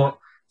it's not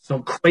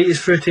quite as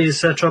fruity as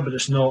Citra, but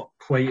it's not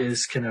quite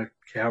as kind of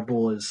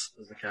herbal as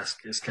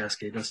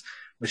Cascade is,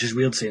 which is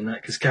weird saying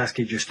that because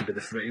Cascade used to be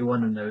the fruity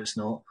one and now it's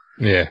not.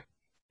 Yeah.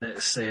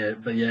 It's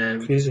but yeah,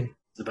 crazy.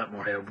 It's a bit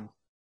more herbal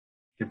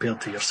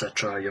compared to your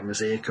Citra, your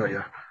Mosaic, or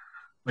your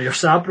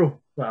Sabro.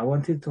 What I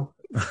wanted to.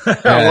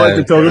 I wanted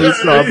to talk about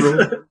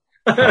Sabro.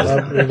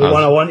 The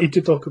one I wanted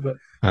to talk about.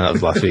 That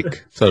was last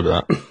week. Sorry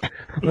about that.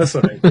 That's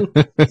all right.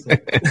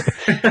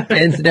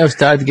 Anything else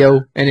to add,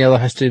 Gil? Any other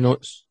history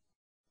notes?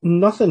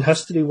 Nothing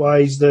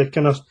history-wise.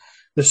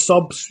 The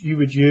subs you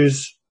would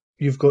use,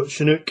 you've got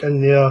Chinook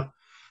in there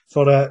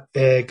for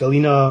it,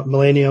 Galena,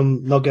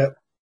 Millennium, Nugget,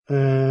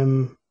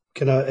 kind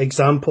of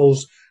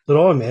examples. They're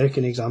all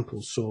American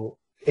examples, so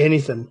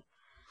anything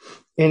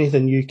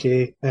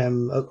UK,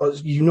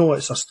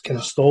 it's a kind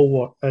of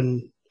stalwart,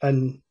 and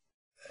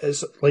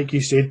it's like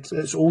you said,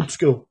 it's old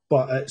school,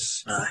 but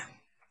it's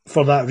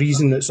for that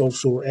reason it's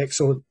also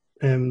excellent.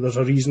 There's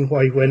a reason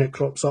why when it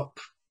crops up,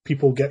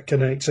 people get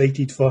kind of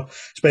excited for,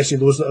 especially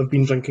those that have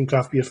been drinking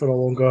craft beer for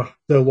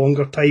the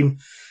longer time,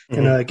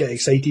 kind of get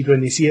excited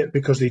when they see it,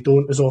 because they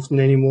don't as often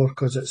anymore,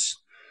 because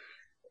it's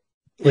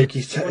like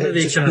it's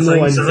just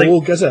no in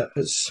vogue, is it?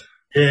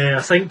 Yeah,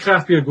 I think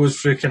craft beer goes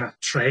through kind of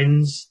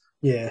trends.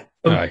 Yeah.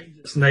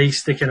 It's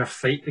nice to kind of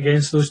fight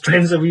against those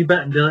trends a wee bit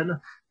and be like,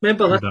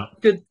 remember that's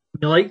good,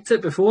 you liked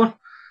it before?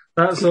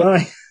 That's all.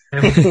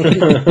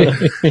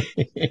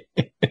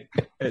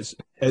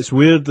 It's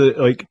weird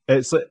that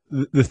it's like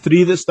the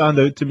three that stand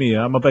out to me.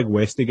 I'm a big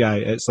Westie guy.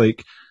 It's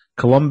like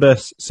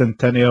Columbus,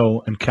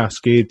 Centennial, and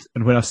Cascade.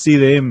 And when I see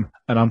them,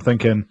 and I'm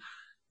thinking,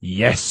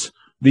 yes,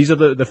 these are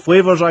the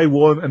flavours I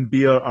want in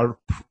beer. Are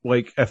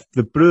like, if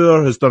the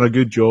brewer has done a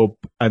good job,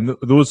 and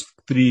those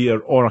three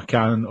are on a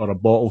can or a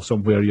bottle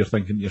somewhere, you're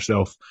thinking to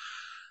yourself,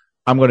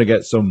 I'm going to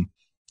get some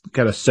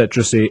kind of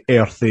citrusy,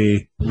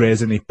 earthy,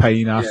 resiny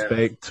pine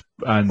aspect,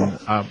 and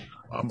I'm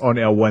on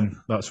to a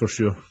win, that's for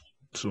sure.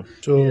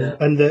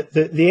 And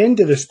the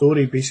end of the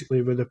story,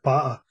 basically, with the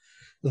Pata,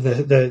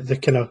 the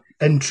kind of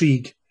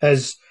intrigue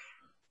is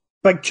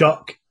Big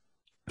Chuck.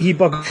 He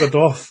buggered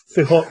off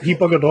for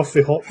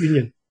Hop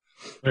Union,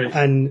 right.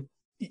 And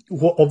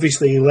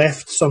obviously he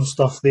left some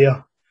stuff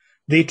there.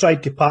 They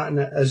tried to patent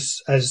it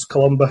as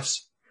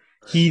Columbus.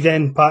 He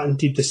then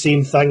patented the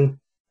same thing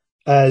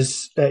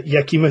as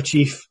Yakima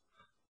Chief,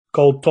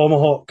 called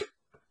Tomahawk.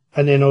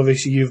 And then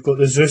obviously you've got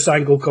the Zeus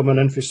angle coming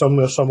in for some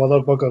other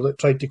bugger that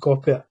tried to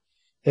copy it.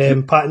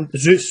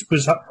 Zeus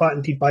was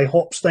patented by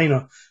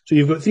Hopsteiner. So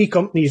you've got three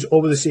companies,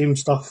 all with the same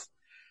stuff,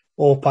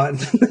 all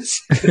patenting the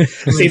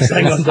same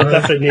thing under a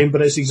different name,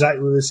 but it's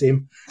exactly the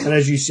same. And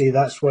as you say,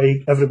 that's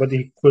why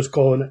everybody was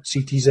calling it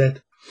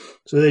CTZ.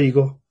 So there you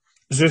go.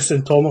 Zeus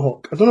and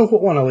Tomahawk. I don't know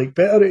what one I like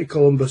better out of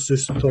Columbus,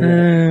 Zeus and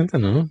Tomahawk.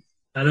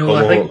 I don't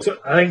know.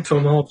 I think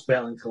Tomahawk's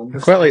better than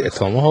Columbus. I quite like the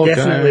Tomahawk.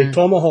 Definitely,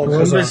 Tomahawk.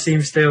 Columbus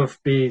seems to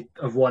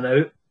have won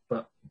out,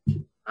 but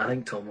I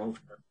think Tomahawk's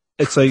better.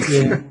 It's like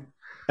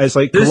it's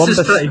like this Columbus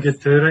is pretty good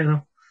too right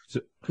now.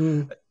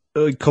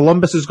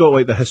 Columbus has got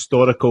like the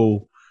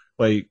historical,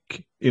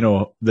 like, you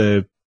know,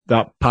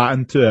 that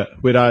pattern to it,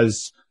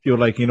 whereas you're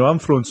like, you know, I'm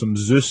throwing some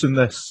Zeus in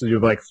this, and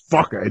you're like,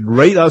 fuck it,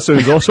 right? That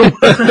sounds awesome.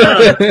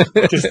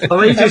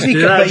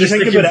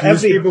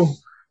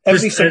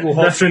 Every single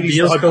hop series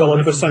that had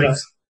Columbus in it,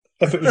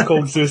 if it was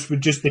called Zeus,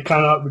 the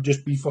can art would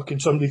just be fucking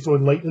somebody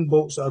throwing lightning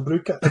bolts at a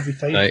brew kit every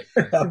time, right.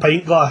 At a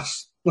pint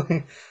glass.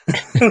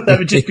 That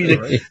would just be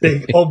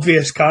the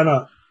obvious can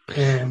art.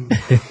 And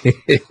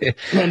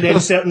then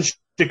certain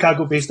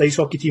Chicago-based ice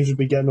hockey teams would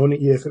be getting on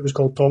at you if it was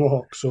called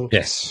Tomahawk. So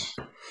yes,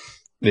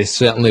 they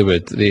certainly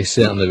would. Thanks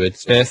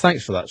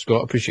for that,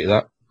 Scott. Appreciate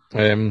that.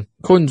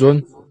 Cone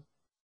Zone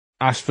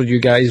asked for you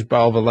guys, but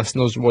all the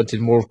listeners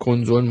wanted more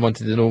Cone Zone,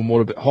 wanted to know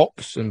more about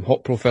hops and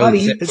hop profile.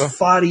 It's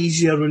far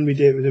easier when we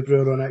do it with the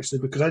brewer on, actually,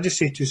 because I just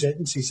say two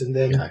sentences and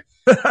then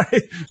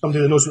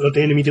somebody that knows what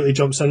they're doing immediately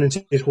jumps in and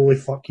says, "Holy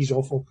fuck, he's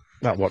awful."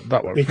 That worked.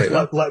 Let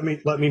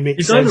me make.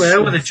 He's done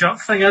well with the Chuck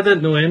thing. I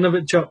didn't know anything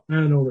about Chuck.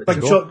 I know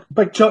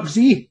Big Chuck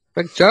Z.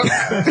 Big Chuck.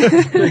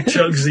 Big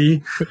Chuck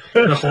Z.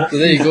 So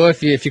there you go.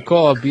 If you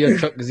call a beer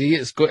Chuck Z,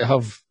 it's got to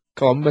have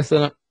Columbus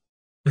in it,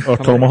 or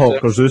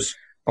Tomahawk or Zeus.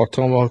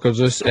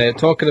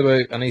 Talking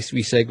about a nice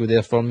wee segue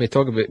there for me,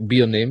 talk about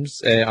beer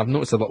names. I've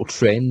noticed a little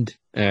trend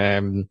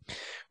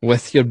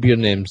with your beer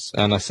names,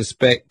 and I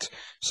suspect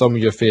some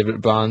of your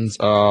favourite bands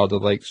are the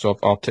likes of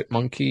Arctic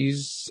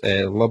Monkeys,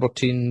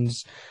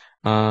 Libertines,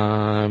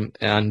 and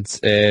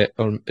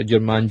your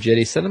man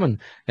Jerry Cinnamon,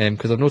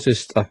 because I've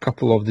noticed a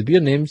couple of the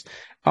beer names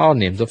are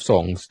names of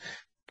songs.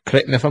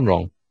 Correct me if I'm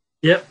wrong.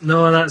 Yep,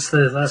 no, that's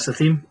the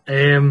theme.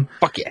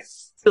 Fuck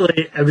yes.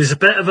 Really, it was a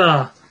bit of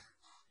a.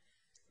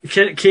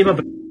 It came a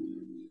bit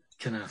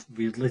kind of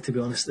weirdly, to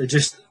be honest. The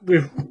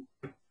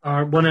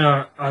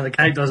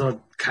guy who does our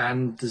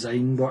can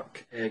design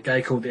work, a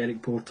guy called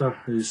Eric Porter,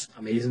 who's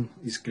amazing.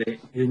 He's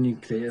great, union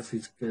creative.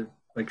 He's good.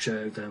 Big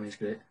shout out to him. He's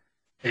great.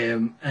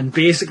 And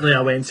basically,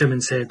 I went to him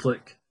and said,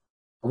 "Look,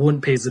 I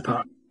won't pay the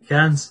partner on the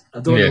cans.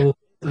 I don't know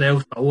anything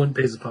else, but I won't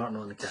pay the partner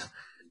on the can."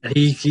 And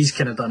he's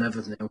kind of done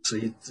everything else. So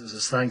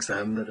it's thanks to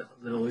him that it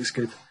looks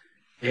good.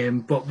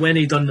 But when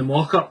he done the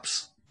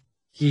mock-ups,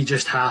 he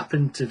just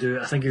happened to do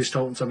it. I think he was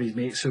talking to some of his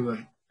mates who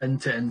were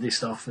into indie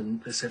stuff,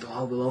 and they said,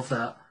 "Oh, we love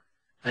that."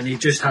 And he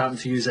just happened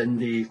to use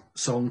indie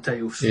song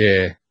titles.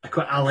 Yeah.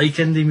 I like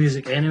indie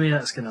music anyway.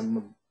 That's kind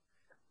of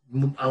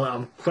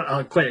I'm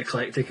quite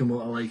eclectic in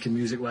what I like in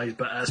music wise,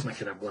 but that's my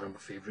kind of one of my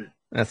favourite.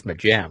 That's my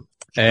jam.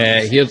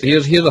 Here's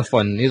a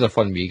fun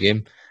wee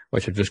game,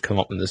 which have just come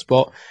up in the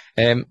spot.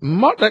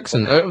 Mark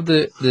Dixon, out of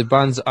the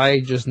bands I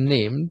just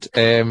named,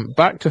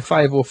 Back to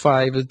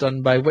 505 is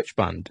done by which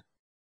band?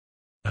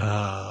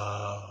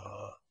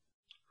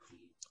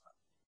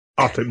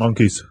 Arctic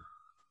Monkeys.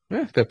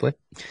 Yeah, fair play.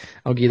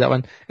 I'll give you that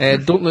one.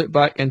 Don't Look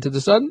Back into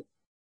the Sun.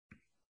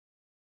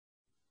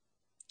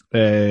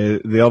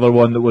 The other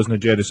one that wasn't a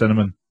Jerry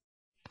Cinnamon.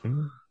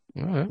 All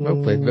right,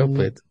 well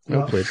played.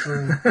 I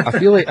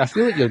feel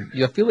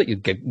like you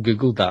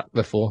googled that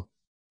before.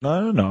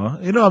 No.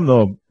 You know,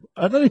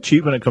 I'm not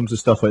cheap when it comes to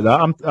stuff like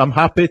that. I'm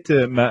happy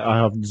to admit I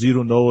have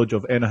zero knowledge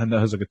of anything that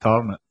has a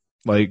guitar in it.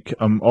 Like,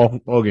 I'm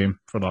all game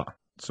for that.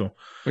 So,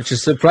 which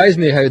has surprised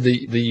me how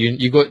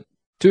you got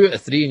 2 out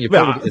of 3 and you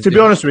probably to be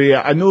honest with you,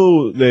 I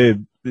know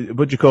the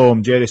what do you call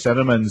him, Jerry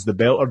Cinnamon's the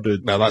belter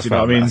dude. Well, that's you know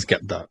what I mean. I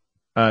skipped that.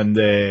 And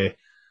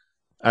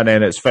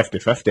then it's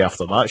 50-50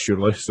 after that,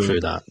 surely. So. True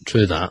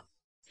that.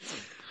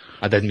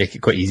 I did make it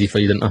quite easy for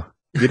you, didn't I?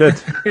 You did.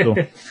 So,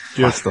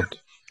 bastard.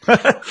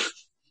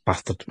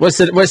 Bastard. What's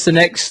the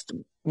next?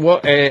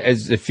 What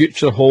is the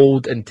future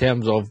hold in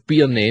terms of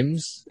beer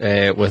names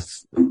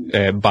with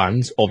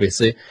bands,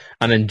 obviously,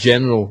 and in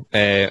general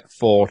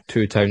for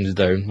Two Towns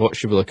Down? What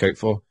should we look out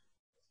for?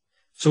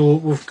 So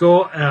we've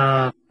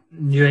got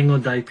New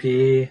England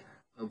IPA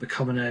that'll be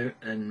coming out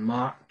in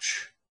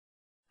March,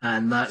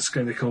 and that's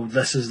going to be called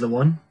This Is the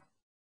One.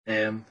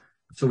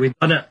 So we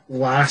done it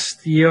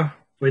last year.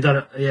 We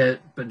done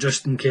it, but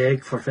just in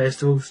keg for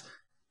festivals.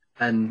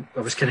 And I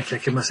was kind of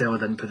kicking myself I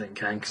didn't put it in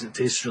can because it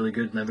tastes really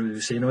good, and everybody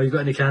was saying, "Oh, you got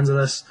any cans of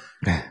this?"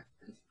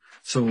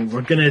 So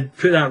we're going to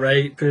put that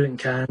right, put it in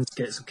cans,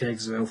 get some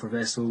kegs as well for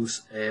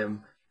festivals. And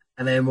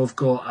then we've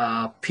got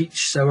a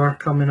peach sour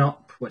coming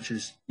up, which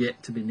is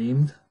yet to be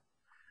named,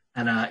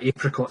 and a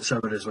apricot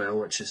sour as well,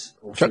 which is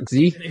also Chuck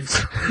Z.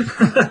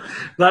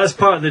 That's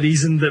part of the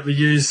reason that we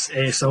use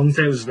song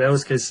titles as well,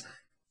 is because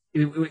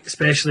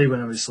especially when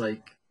I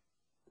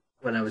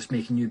was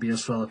making new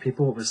beers for other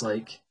people, it was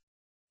like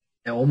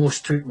it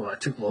almost took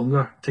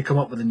longer to come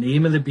up with the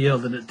name of the beer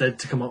than it did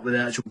to come up with the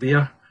actual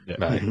beer. Yeah.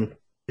 Right.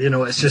 You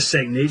know, it's just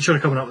second nature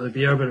coming up with a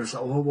beer, but it's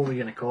like, what are we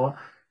going to call it?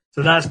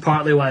 So that's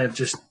partly why it's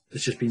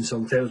just been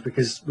song titles,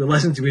 because we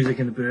listen to music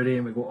in the brewery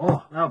and we go,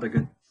 oh, that'll be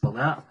good for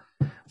that.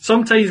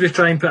 Sometimes we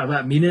try and put a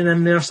bit of meaning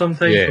in there.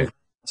 Sometimes we've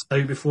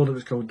out before that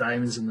was called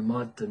Diamonds in the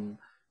Mud, and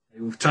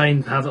we'll try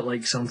and have it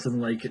like something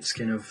like it's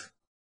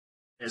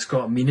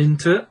got a meaning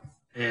to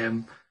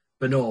it.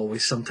 But not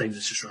always. Sometimes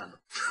it's just random.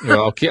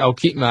 Well, I'll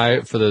keep my eye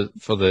out for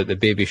the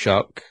baby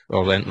shark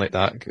or anything like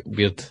that.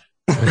 Weird.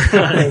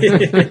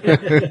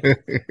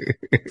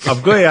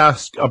 I've got to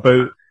ask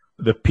about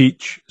the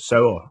peach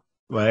sour.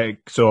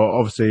 Like, so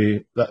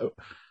obviously,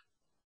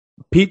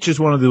 peach is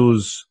one of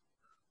those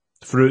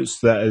fruits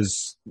that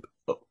is,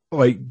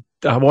 like,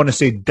 I want to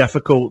say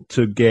difficult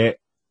to get,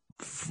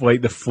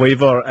 like, the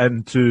flavour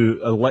into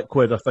a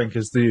liquid, I think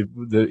is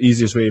the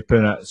easiest way to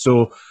put it.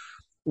 So,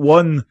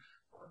 one,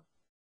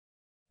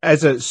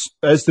 is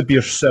the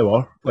beer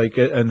sour? Like,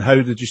 and how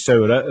did you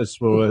sour it?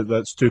 Well,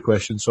 that's 2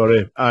 questions,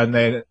 sorry. And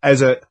then,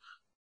 is it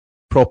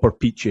proper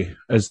peachy?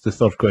 Is the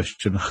 3rd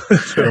question.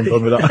 That's where I'm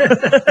done with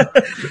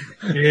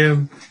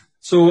that.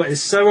 So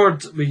it's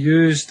soured. We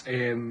used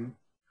a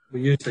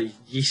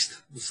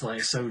yeast. It's like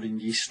a souring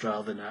yeast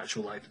rather than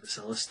actual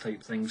lactobacillus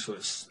type thing. So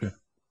it's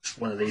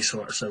one of these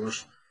sort of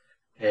sours.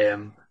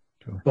 Cool.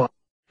 But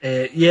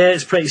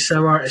it's pretty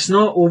sour. It's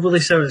not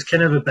overly sour. It's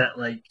kind of a bit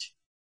like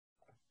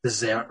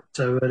dessert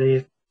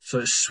soury, so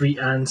it's sweet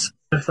and sour,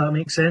 if that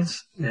makes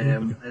sense.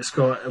 It's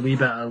got a wee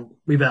bit of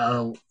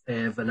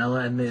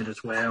vanilla in there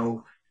as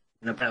well,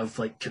 and a bit of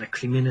like kind of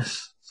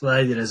creaminess. So the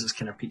idea is it's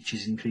kind of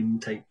peaches and cream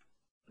type,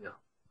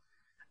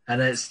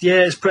 and it's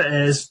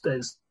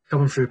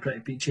coming through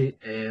pretty peachy.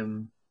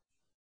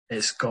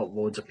 It's got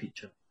loads of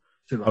peach in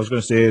it. I was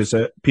going to say, is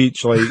it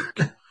peach like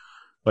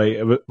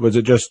was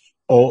it just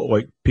all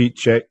like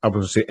peach? I was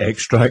going to say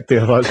extract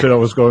there. That's where I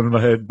was going in my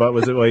head. But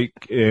was it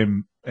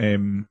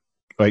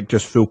like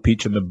just full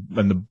peach in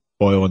the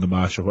boil and the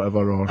mash or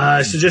whatever?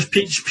 Or so just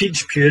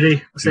peach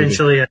puree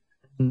essentially,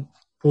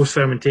 post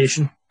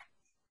fermentation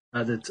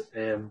added,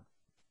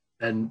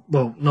 and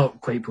well, not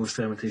quite post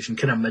fermentation,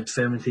 kind of mid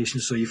fermentation.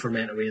 So you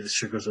ferment away the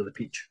sugars of the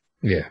peach.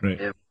 Yeah,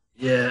 right.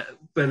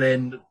 But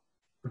then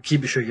we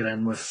keep the sugar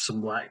in with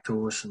some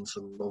lactose and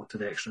some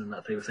malted extra and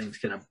that type of thing to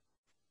kind of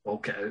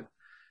bulk it out.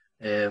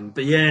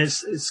 But yeah,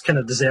 it's kind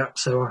of dessert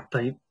sour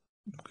type.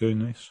 Okay,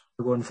 nice.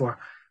 We're going for.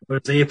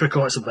 Whereas the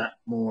apricot's a bit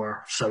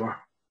more sour.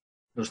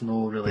 There's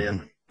no really.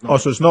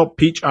 So it's not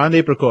peach and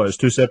apricot. It's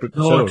 2 separate.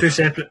 No, sours. two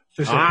separate.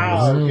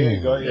 Okay,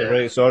 got you.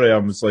 Right, sorry.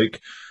 I'm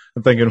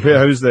thinking,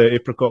 how's the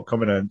apricot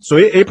coming in? So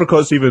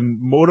apricot's even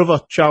more of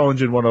a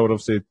challenging one, I would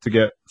have said, to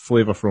get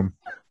flavour from.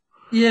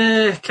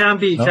 Yeah, can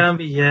be.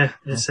 Yeah,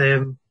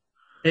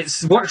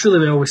 it's works really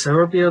well with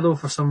sour beer though.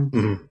 For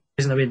some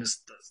reason, I mean,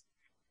 it's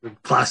the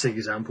classic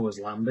example is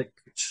lambic,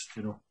 which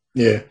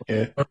Yeah.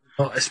 We're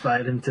not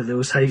aspiring to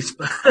those heights,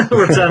 but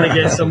we're trying to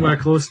get somewhere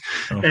close.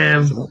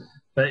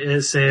 But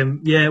it's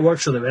it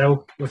works really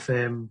well with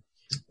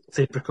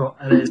apricot,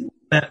 and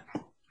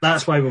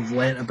that's why we've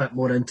went a bit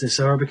more into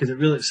sour, because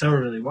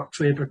sour really works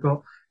with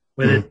apricot.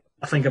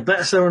 I think a bit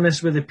of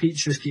sourness with the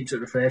peach just keeps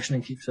it refreshing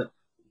and keeps it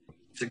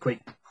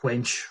quite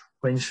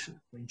quenching.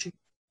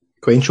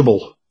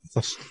 Quenchable.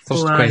 Thirst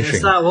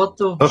Is that what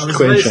though? Thirst I was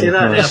about to say quenching.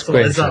 that. Thirst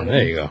quenching.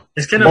 There you go.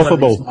 It's kind of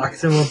Quaffable. like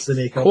marketing words to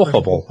make up.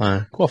 Quaffable.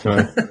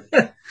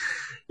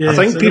 I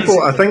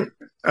think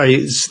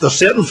there's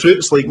certain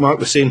fruits, like Mark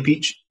was saying,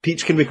 peach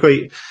can be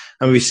quite,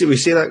 and we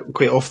say that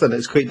quite often,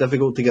 it's quite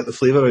difficult to get the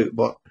flavour out,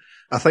 but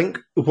I think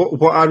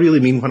what I really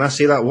mean when I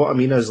say that, what I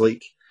mean is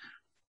like,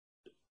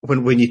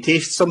 when you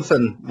taste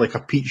something like a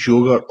peach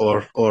yogurt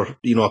or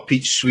a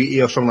peach sweetie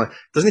or something,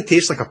 it doesn't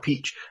taste like a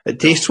peach. It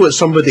tastes what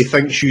somebody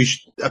thinks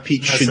a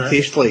peach should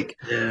taste like.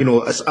 Yeah.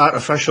 It's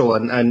artificial,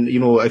 and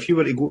if you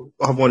were to go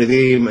have one of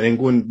them and then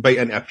go and bite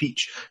into a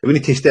peach, it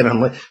wouldn't taste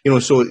anything like.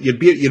 So your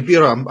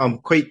beer, I'm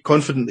quite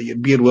confident that your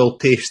beer will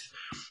taste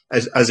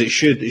as it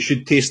should. It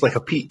should taste like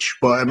a peach,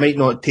 but it might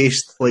not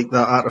taste like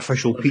that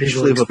artificial peach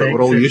flavour that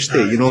we're all used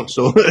to.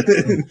 So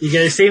you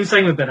get the same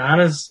thing with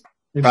bananas.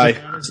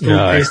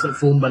 Taste like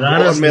foam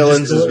bananas.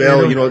 Watermelons as well.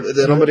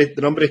 The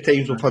number of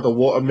times we've had a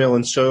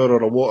watermelon sour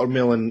or a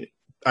watermelon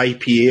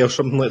IPA or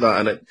something like that,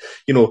 and it,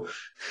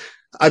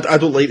 I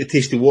don't like the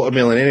taste of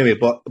watermelon anyway.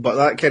 But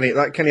that kind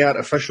of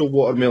artificial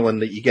watermelon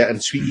that you get in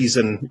sweeties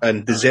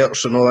and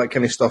desserts and all that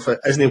kind of stuff, it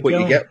isn't what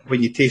you get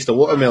when you taste a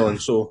watermelon.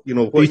 So you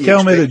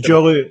tell me that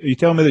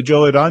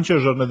Jolly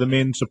Ranchers are the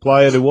main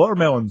supplier of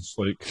watermelons,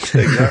 like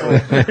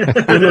Exactly.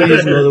 We're not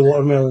using all the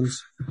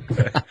watermelons.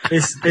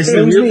 It's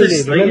the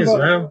weirdest thing as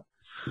well.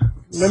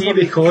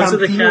 Remember Because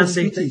of the Campino candy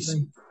sweeties?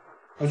 thing.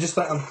 I'm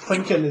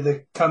thinking of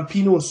the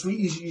Campino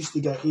sweeties you used to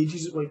get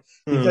ages. Like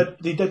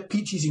they did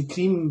peaches and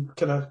cream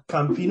kind of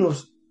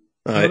Campinos.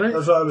 Aye.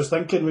 That's what I was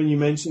thinking when you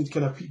mentioned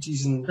kind of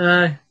peaches and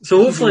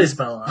So hopefully it's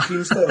better.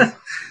 cream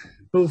stuff.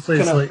 Hopefully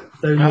it's Kinda-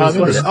 like down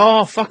those.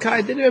 Oh, fuck,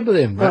 I did remember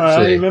them, I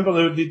actually.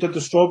 remember they did the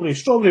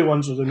strawberry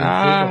ones with the new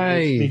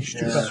Aye. big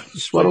stupid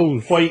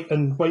Swirls. white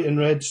and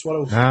red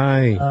swirls.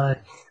 Aye.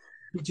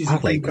 Peaches I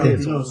and cream like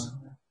them. Campinos.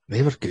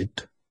 They were good.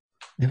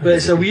 But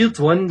it's a weird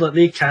one that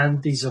they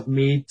candies have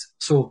made.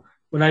 So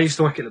when I used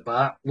to work at the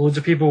bar, loads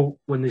of people,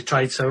 when they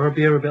tried sour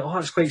beer, would be, oh,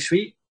 it's quite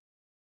sweet.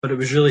 But it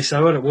was really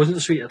sour. It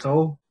wasn't sweet at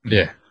all.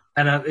 Yeah.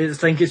 And I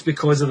think it's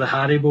because of the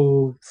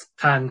Haribo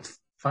canned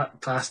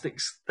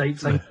plastics type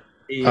thing.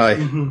 Aye.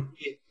 Mm-hmm.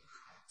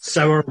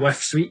 Sour with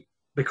sweet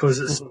because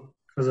of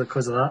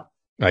that.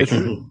 Right.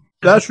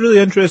 that's really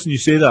interesting you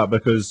say that,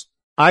 because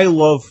I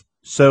love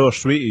sour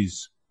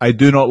sweeties. I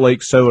do not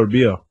like sour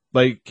beer.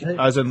 Like,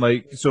 as in,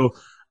 like, so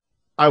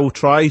I will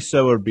try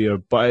sour beer,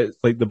 but it's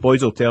like the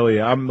boys will tell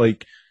you, I'm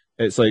like,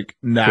 it's like,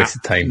 nah. Waste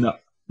of time.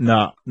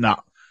 Nah.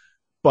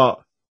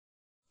 But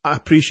I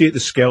appreciate the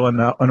skill and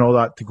that and all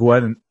that to go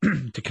in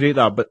and to create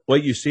that. But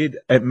like you said,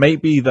 it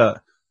might be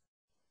that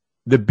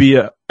the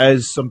beer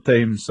is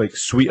sometimes like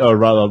sweeter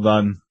rather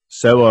than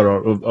sour,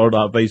 or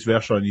that vice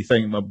versa. And you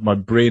think my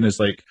brain is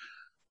like,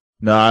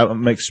 nah,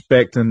 I'm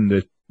expecting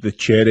the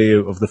cherry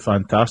out of the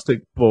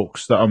Fantastic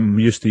box that I'm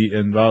used to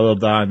eating rather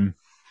than,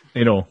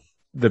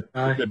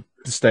 the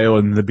style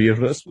and the beer.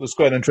 It's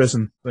quite an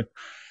interesting thing.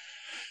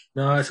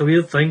 No, it's a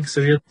weird thing. It's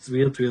a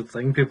weird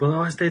thing. People,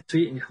 oh, it's dead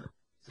sweet. And you're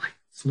like,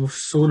 it's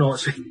so not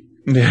sweet.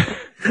 Yeah.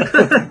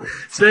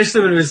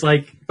 Especially when it was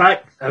like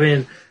back. I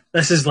mean,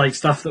 this is like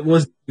stuff that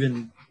wasn't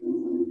even.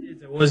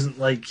 It wasn't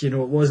like it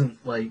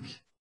wasn't like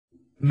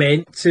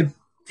meant to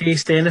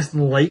taste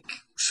anything like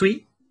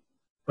sweet,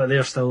 but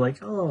they're still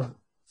like, oh,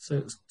 so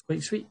it's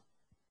quite sweet.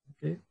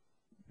 Okay.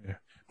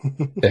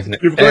 Definitely.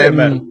 You've got to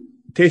admit,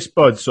 taste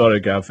buds. Sorry,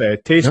 Gav.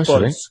 Taste No,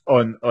 sorry. buds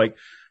on like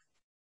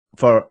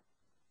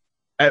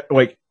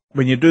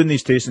when you're doing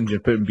these tastings, you're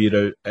putting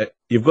beer out.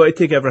 You've got to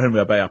take everything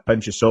with a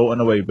pinch of salt in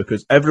a way,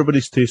 because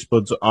everybody's taste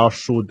buds are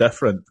so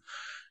different,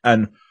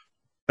 and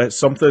it's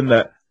something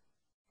that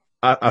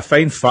I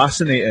find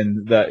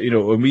fascinating. That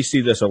when we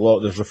see this a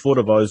lot, there's the four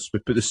of us. We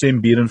put the same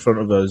beer in front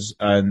of us,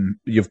 and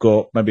you've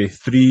got maybe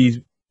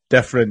three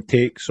different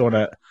takes on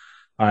it,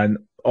 and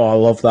oh, I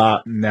love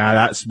that. Nah,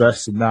 that's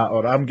this and that.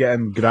 Or I'm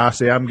getting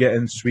grassy, I'm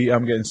getting sweet,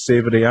 I'm getting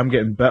savoury, I'm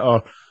getting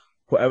bitter.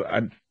 Whatever.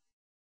 And,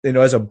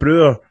 as a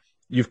brewer,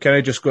 you've kind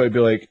of just got to be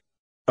like,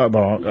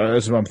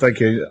 that's what I'm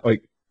thinking.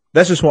 Like,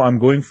 this is what I'm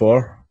going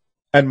for.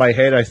 In my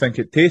head, I think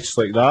it tastes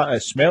like that.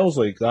 It smells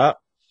like that.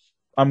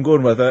 I'm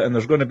going with it. And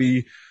there's going to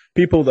be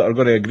people that are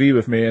going to agree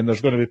with me. And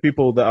there's going to be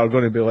people that are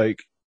going to be like,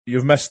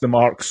 you've missed the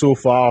mark so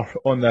far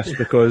on this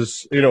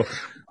because,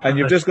 and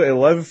you've just got to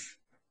live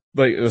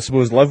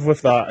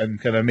with that and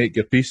kind of make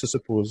your peace, I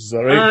suppose. Is that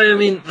right? I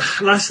mean,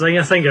 that's the thing.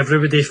 I think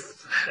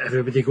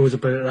everybody goes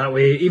about it that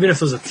way. Even if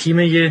there's a team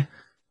of you,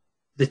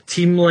 the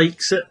team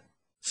likes it,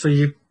 so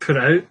you put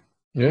it out.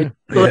 Yeah.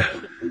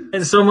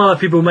 And some other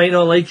people might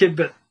not like it,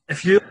 but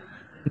if you,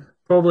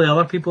 probably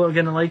other people are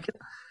going to like it.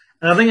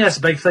 And I think that's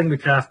the big thing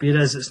with craft beer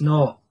is it's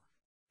not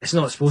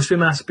supposed to be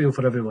mass appeal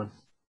for everyone.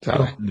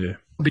 Exactly. Yeah.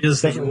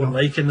 beers that you won't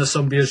like, and there's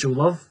some beers you'll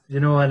love, you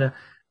know. And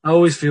I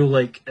always feel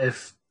like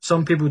if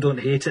some people don't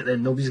hate it,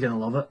 then nobody's going to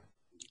love it.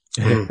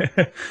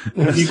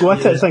 If you go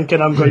into it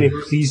thinking I'm going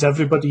to please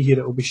everybody here,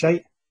 it'll be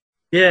shite.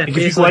 Yeah, if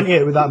you go into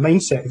it with that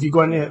mindset,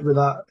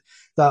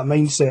 that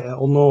mindset,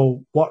 it'll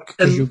no work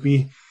because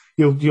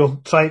you'll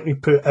try to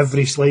put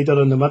every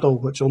slider in the middle,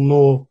 which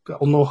will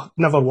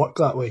never work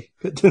that way.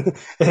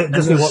 It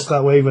doesn't work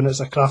that way when it's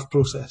a craft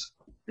process.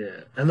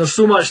 Yeah, and there's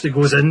so much that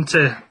goes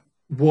into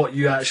what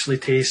you actually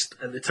taste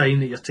at the time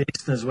that you're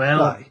tasting as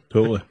well. Aye.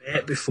 Totally.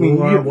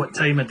 Before, what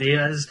time of day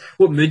it is,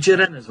 what mood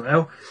you're in as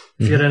well.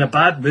 If you're in a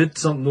bad mood,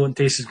 something don't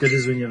taste as good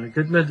as when you're in a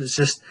good mood. It's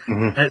just,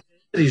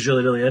 it's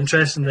really, really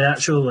interesting. The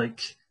actual,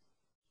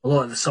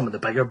 some of the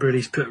bigger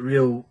breweries put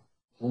a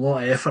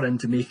lot of effort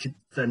into making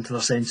it into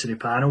their sensory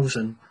panels,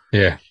 and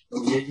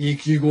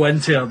you go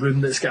into a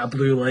room that's got a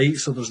blue light,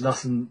 so there's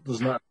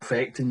not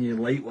affecting you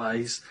light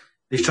wise.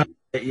 They try to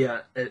get you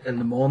in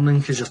the morning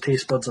because your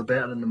taste buds are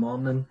better in the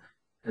morning,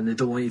 and they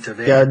don't want you to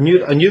vent.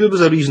 Yeah, I knew there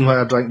was a reason why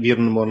I drank beer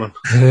in the morning.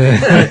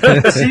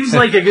 It seems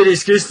like a good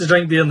excuse to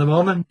drink beer in the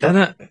morning,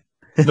 doesn't it?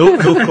 No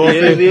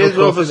coffee.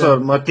 Officer.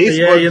 My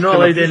taste buds. You're not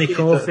allowed any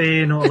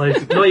coffee. Not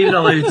even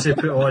allowed to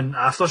put on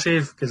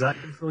aftershave because that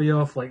can throw you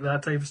off, like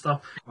that type of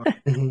stuff. Or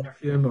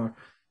perfume, or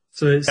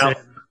so it's.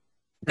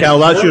 Cal,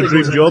 that's your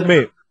dream job,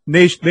 mate.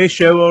 No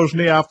showers,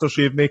 no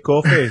aftershave, no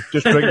coffee.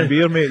 Just drinking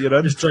beer, mate. You're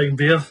in. Just drinking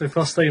beer the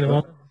first thing in the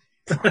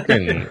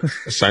morning.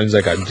 Sounds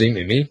like a dream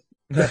to me.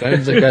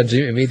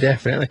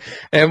 Definitely.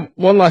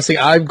 One last thing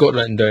I've got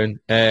written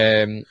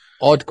down.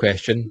 Odd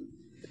question.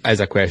 As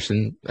a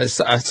question, it's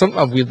something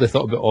I've weirdly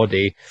thought about all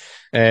day.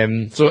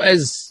 So it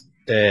is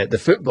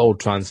the football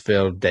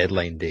transfer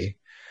deadline day,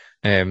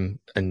 and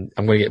I'm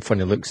going to get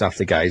funny looks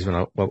after guys when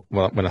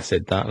I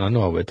said that, and I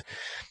know I would.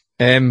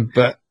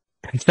 But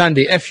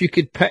Sandy, if you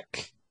could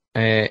pick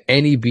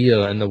any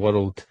beer in the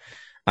world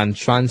and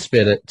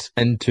transfer it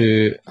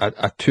into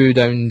a two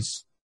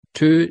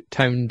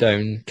town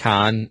down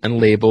can and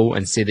label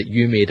and say that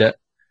you made it.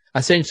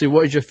 Essentially,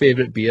 what is your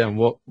favourite beer, and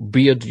what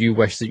beer do you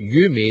wish that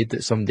you made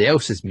that somebody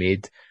else has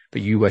made,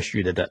 but you wish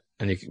you did it?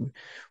 And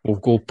we'll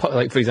go,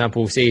 for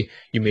example, say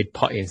you made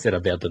putty instead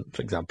of Verdant,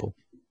 for example.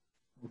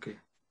 Okay.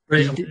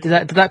 Right. Did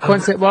that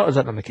concept work, or is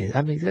that not the case?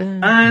 I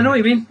know what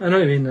you mean.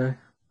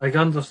 I can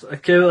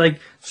understand.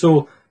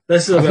 So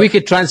this is. If we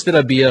could transfer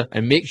a beer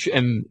and make sure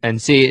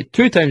and say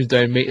 2 times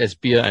down, make this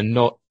beer and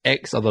not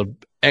X other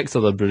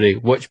brewery,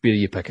 which beer are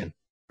you picking?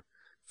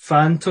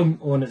 Phantom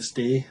on its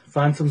day.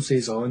 Phantom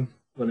Saison.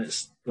 When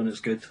it's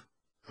good,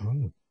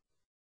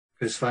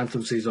 because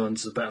Phantom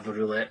Saison's a bit of a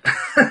roulette.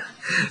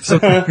 So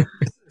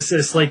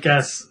it's like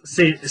a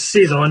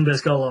saison, but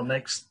it's got a lot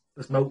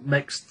of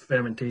mixed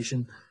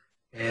fermentation,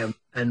 and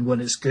when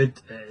it's good,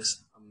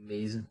 it's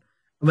amazing.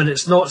 When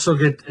it's not so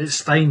good,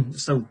 it's fine.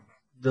 It's still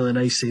really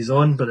nice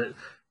saison, but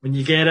when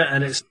you get it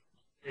and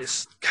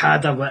it's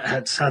had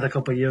a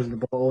couple of years in the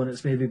bottle, and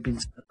it's maybe been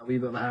a wee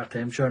bit of a higher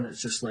temperature, and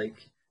it's just like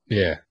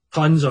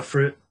tons of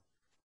fruit.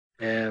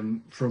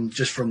 From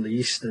the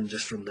yeast and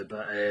just from the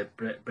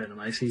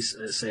Brettanomyces,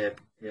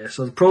 it's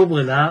so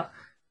probably that.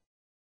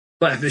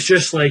 But if it's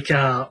just like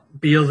a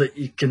beer that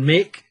you can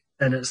make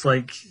and it's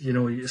like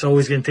it's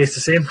always going to taste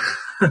the same,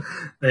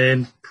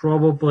 then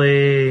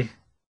probably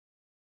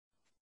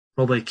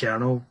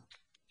Kernel,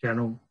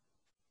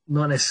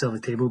 not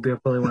necessarily table beer,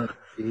 probably one of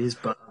these,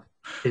 but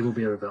table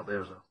beer about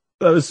there as well.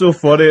 That was so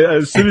funny.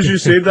 As soon as you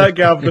said that,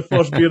 Gav, the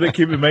first beer that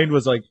came to mind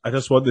was like, I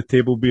just want the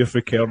table beer for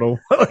Kernel.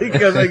 I think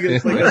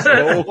it's like a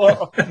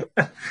small.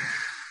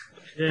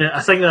 Yeah,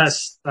 I think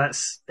that's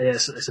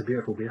it's a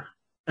beautiful beer,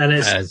 and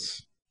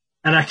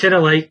and I kind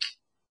of like.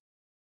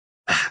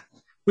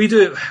 We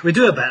do a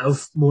bit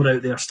of more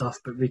out there stuff,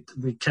 but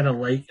we kind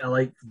of I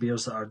like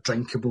beers that are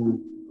drinkable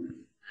and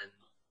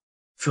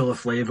full of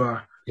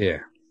flavour. Yeah,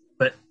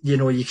 but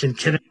you can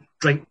kind of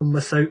drink them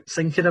without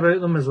thinking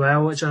about them as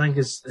well, which I think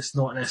it's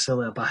not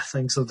necessarily a bad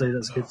thing. Sometimes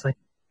that's a good thing.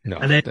 No,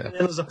 and then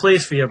there's a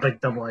place for your big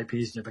double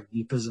IPs and your big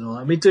IPAs and all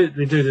that. We do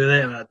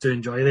that, and I do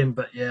enjoy them.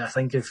 But yeah, I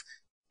think if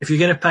you're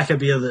going to pick a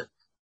beer that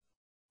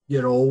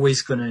you're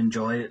always going to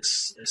enjoy,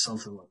 it's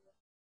something like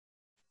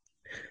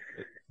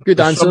that. Good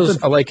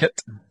answers. I like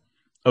it.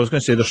 I was going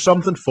to say, there's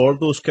something for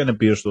those kind of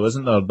beers, though,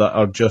 isn't there? That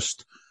are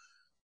just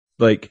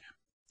like.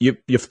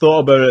 You've thought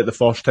about it the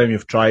first time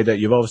you've tried it.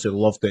 You've obviously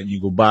loved it, and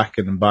you go back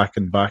and back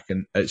and back,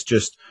 and it's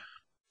just,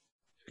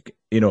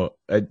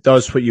 it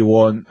does what you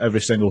want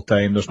every single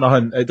time. There's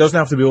nothing. It doesn't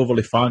have to be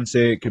overly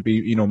fancy. It could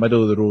be,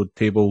 middle of the road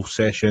table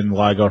session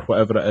lager,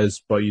 whatever it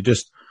is. But you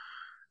just,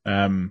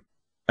 and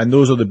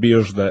those are the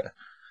beers that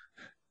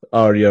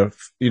are your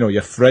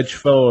fridge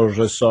fillers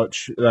as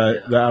such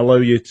that allow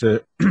you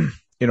to,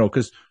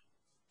 because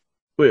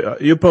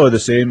you're probably the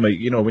same. Like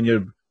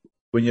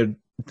when you're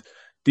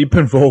deep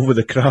involved with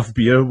the craft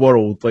beer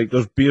world, like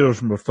there's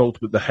beers and we're talked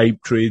about the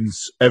hype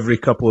trains every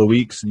couple of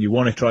weeks, and you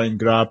want to try and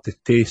grab the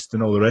taste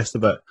and all the rest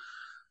of it.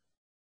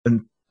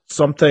 And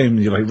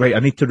sometimes you're like, right, I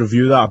need to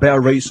review that. I better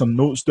write some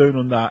notes down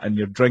on that, and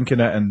you're drinking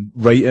it and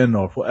writing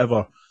or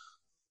whatever.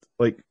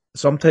 Like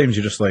sometimes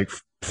you're just like,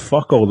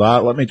 fuck all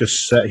that. Let me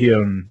just sit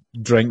here and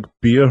drink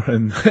beer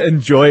and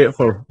enjoy it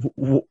for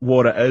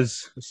what it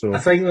is. So I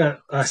think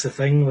that's the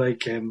thing.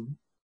 Like, I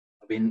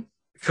mean,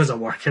 because I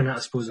work in it, I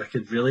suppose I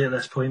could really at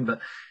this point, but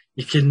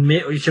you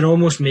can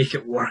almost make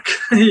it work.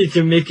 You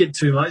can make it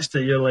too much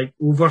that you're like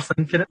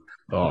overthinking it.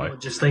 Oh, You're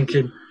just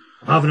thinking,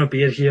 I'm having a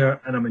beer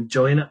here and I'm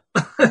enjoying it.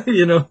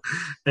 You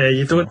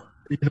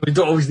don't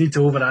always need to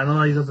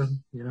overanalyze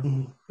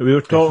everything. we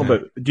were talking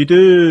about. Do you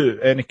do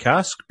any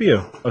cask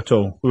beer at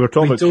all? We were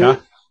talking about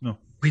cask. No,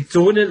 we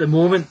don't at the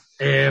moment.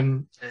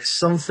 It's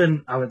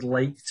something I would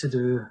like to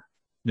do.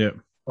 Yeah,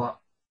 but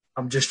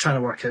I'm just trying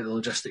to work out the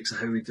logistics of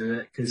how we do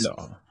it because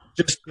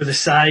just with the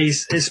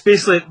size, it's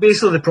basically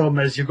the problem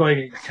is you've got to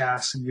get your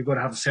cask and you've got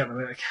to have a certain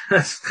amount of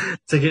cask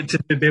to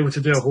be able to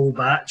do a whole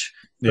batch.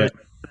 Yeah,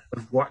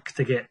 of work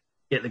to get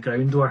the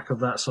groundwork of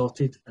that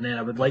sorted, and then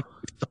I would like to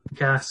do some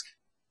cask,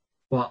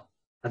 but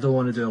I don't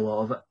want to do a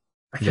lot of it.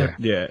 I can't.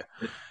 Yeah.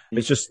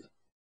 It's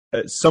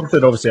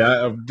something. Obviously,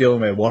 I'm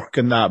dealing with work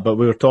and that, but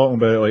we were talking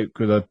about like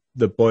with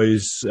the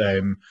boys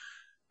and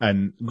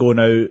going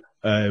out.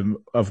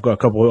 I've got a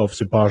couple of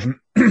obviously bars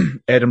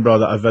in Edinburgh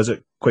that I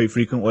visit quite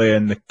frequently,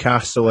 and the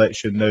cask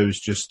selection now is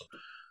just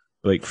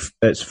like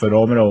it's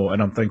phenomenal.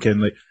 And I'm thinking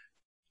like,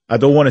 I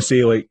don't want to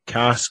say like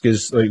cask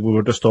is like we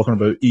were just talking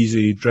about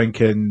easy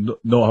drinking,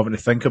 not having to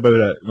think about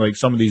it. Like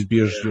some of these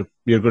beers,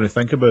 you're going to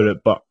think about it,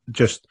 but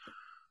just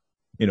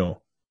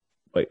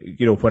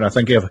when I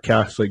think of a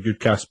cask, like good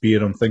cask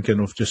beer, I'm thinking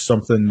of just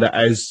something that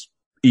is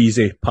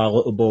easy,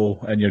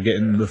 palatable, and you're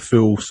getting the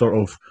full sort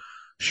of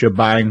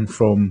shebang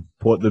from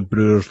what the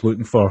brewer's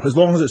looking for. As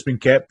long as it's been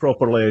kept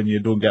properly and you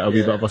don't get a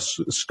wee bit of a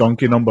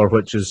skunky number,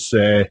 which is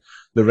the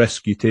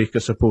risk you take, I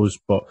suppose.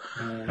 But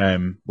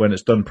when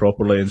it's done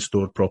properly and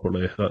stored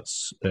properly,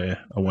 that's a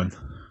win.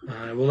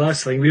 Well,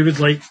 that's the thing. We would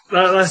like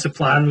that's the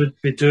plan. Would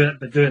be do it,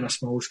 but do it on a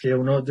small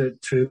scale, not do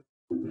it too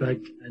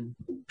big, and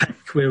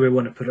pick where we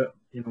want to put it.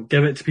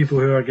 Give it to people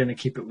who are going to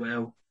keep it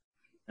well,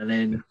 and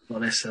then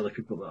not necessarily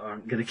people that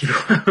aren't going to keep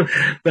it well.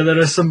 But there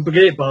are some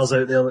great bars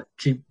out there that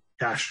keep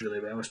cash really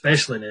well,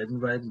 especially in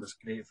Edinburgh. Edinburgh's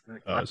great for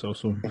it. That's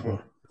awesome.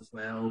 As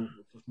well,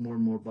 there's more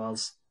and more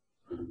bars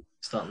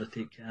starting to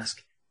take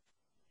cask.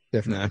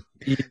 Definitely.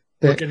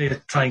 We're going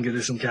to try and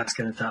do some cask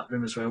in the tap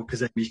room as well, because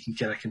then we can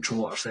kind of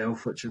control it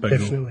ourselves, which is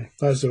definitely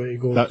that's the way to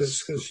go.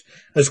 It's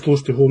as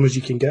close to home as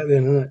you can get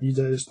then, isn't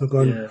it? It's not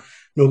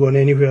going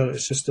anywhere.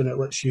 It's just and it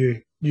lets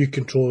you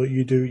control it.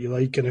 You do what you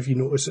like, and if you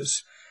notice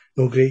it's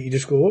no great, you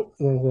just go,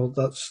 oh, well,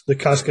 that's the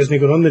cask isn't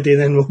going on the day.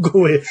 Then we'll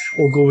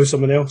go with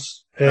someone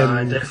else.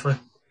 Definitely.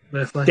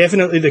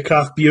 Definitely the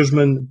craft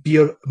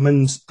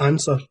beerman's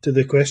answer to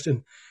the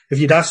question. If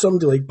you'd ask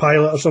somebody like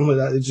Pilot or something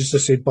like that, they'd just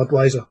say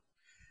Budweiser.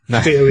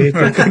 Straight away,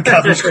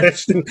 Gavin's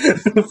question.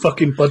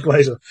 Fucking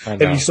Budweiser.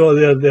 If you saw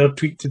their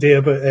tweet today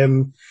about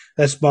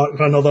this marked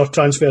another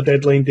transfer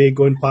deadline day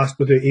going past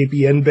with the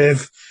AB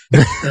InBev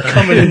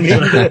coming in,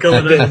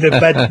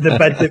 the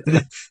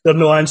bid, they're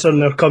no answering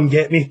their come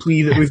get me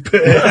plea that we've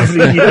put out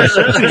every year.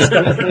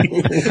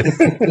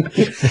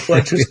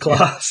 Which is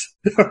class.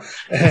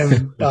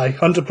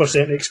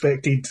 100%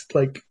 expected,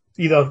 like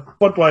either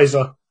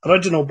Budweiser,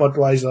 original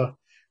Budweiser,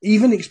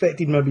 even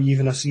expected maybe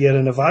even a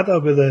Sierra Nevada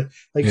with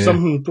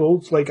something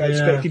bold. Like I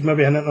expected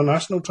maybe an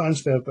international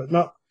transfer, but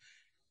not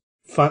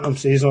Phantom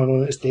Saison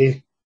on its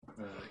day.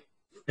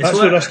 That's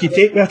the risk you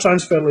take with a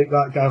transfer like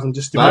that, Gavin.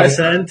 Just to it's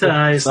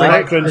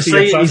like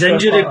he's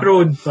injury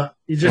prone, but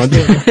he just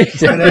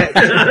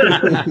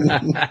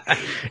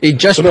he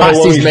just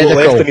passed his medical.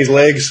 Left in his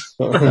legs.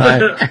 For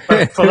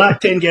that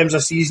 10 games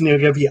a season, he'll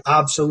give you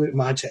absolute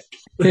magic.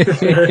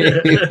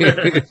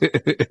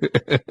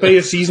 Play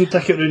your season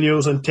ticket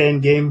renewals in 10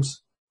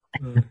 games.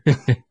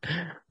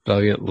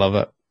 Brilliant, love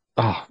it.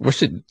 What's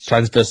the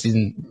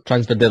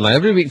transfer deadline?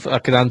 Every week I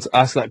could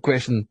ask that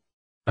question.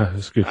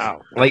 That's good.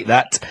 Like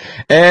that.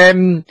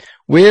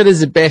 Where is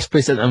the best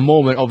place at the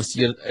moment?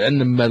 Obviously, you're in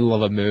the middle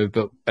of a move,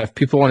 but if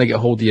people want to get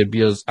hold of your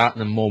beers at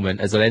the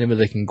moment, is there anywhere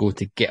they can go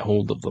to get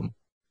hold of them?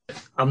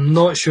 I'm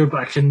not sure,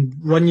 but I can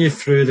run you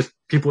through the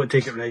people that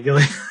take it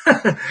regularly.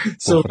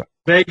 So,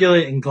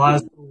 regularly in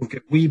Glasgow, we've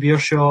got Wee Beer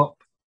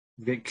Shop,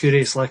 we've got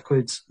Curate's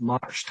Liquids,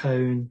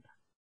 Marchtown,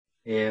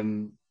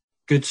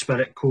 Good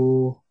Spirit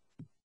Co.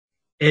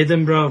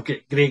 Edinburgh, we've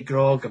got Great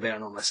Grog. I better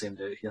not miss him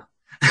out here.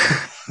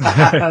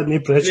 No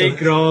pressure. Great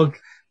Grog,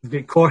 we've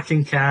got Cork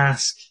and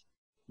Cask,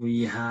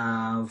 we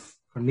have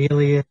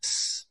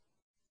Cornelius,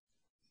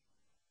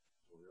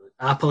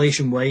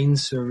 Appellation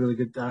Wines, who are really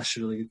good,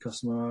 really good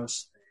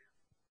customers.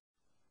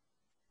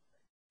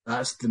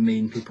 That's the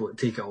main people that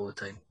take it all the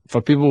time.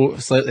 For people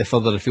slightly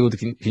further afield,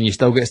 can you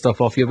still get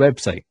stuff off your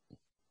website?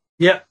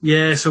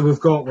 Yeah, so we've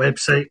got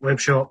website, web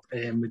shop,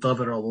 we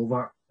deliver all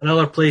over.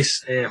 Another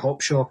place,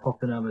 Hop Shop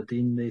up in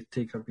Aberdeen, they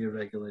take our beer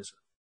regularly.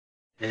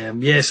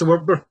 So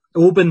we're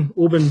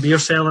open beer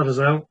cellar as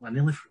well. I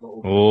nearly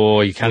forgot.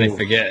 Oh, you can't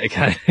forget. You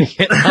can't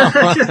forget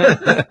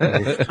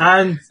that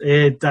one.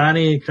 And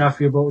Danny, Craft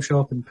Beer Bottle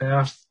Shop in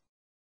Perth,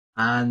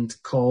 and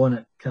Colin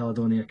at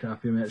Caledonia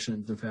Craft Beer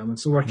Merchant in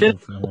Fairmont. So we're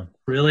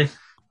really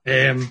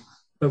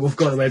But we've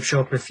got the web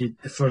shop if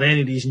for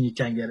any reason you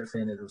can't get it for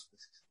any of those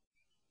places.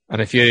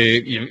 And if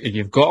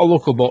you've got a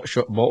local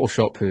bottle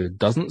shop who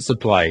doesn't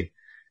supply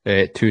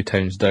 2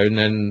 towns down,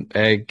 then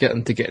get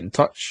them to get in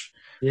touch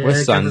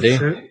with Sandy.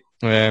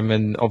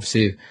 And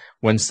obviously,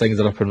 once things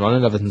are up and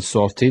running, everything's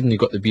sorted, and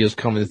you've got the beers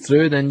coming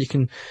through, then you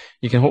can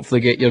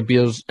hopefully get your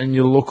beers in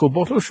your local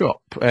bottle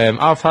shop.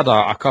 I've had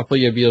a couple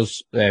of your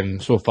beers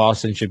so far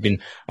since you've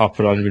been up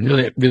and running. Been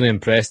really, really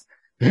impressed.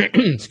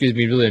 Excuse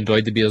me, really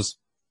enjoyed the beers,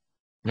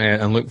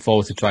 and look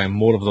forward to trying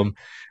more of them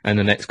in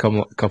the next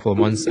couple of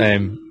months.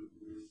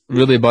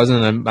 Really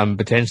buzzing, and I'm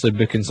potentially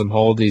booking some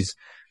holidays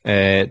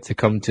to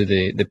come to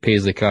the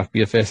Paisley Craft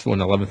Beer Festival on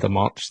the 11th of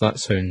March. That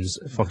sounds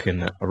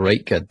fucking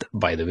right good,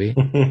 by the way.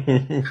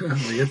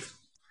 Weird.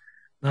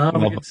 No,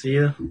 we can see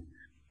you.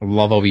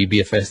 Love a wee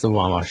beer festival.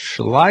 I'm a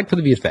schlag for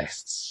the beer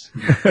fests.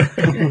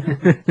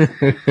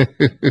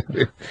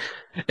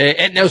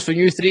 Anything else from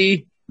you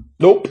three?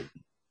 Nope.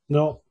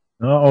 No.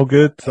 No, all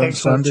good. Thanks,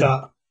 Excellent Sandy.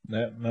 chat.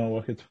 No,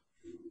 wicked.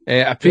 I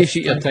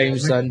appreciate your time,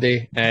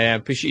 Sandy. I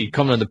appreciate you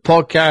coming on the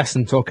podcast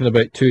and talking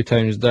about 2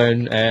 towns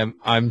down.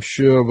 I'm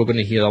sure we're going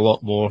to hear a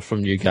lot more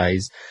from you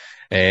guys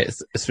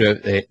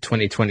throughout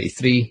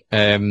 2023.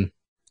 I'm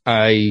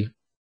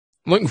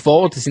looking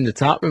forward to seeing the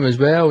tap room as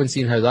well and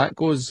seeing how that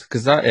goes,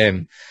 because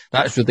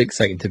that's really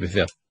exciting, to be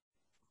fair.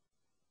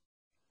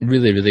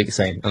 Really, really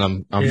exciting,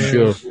 and I'm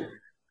sure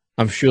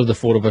the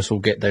 4 of us will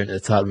get down to the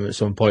tap room at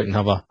some point and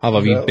have a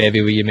wee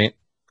bevy with you, mate.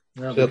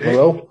 Certainly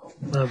will.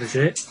 That'll be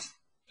great.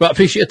 But I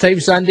appreciate your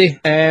time, Sandy.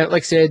 Like I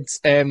said,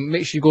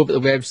 make sure you go over to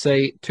the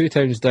website,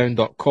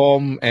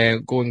 twotownsdown.com,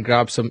 go and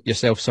grab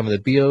yourself some of the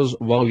beers.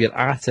 While you're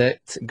at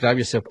it, grab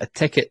yourself a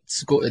ticket,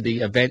 go to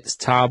the events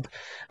tab,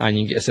 and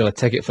you can get yourself a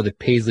ticket for the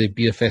Paisley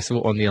Beer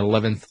Festival on the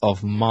 11th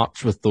of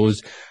March with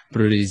those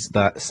breweries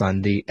that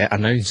Sandy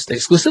announced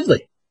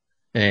exclusively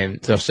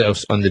to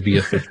ourselves on the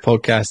Beer Fridge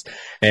podcast.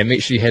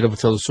 Make sure you head over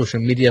to the social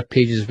media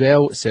page as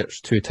well,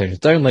 search 2 Towns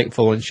Down, like,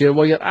 follow and share.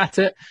 While you're at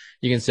it,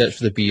 you can search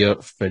for the Beer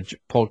Fridge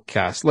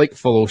podcast. Like,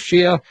 follow,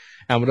 share,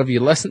 and whenever you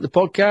listen to the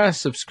podcast,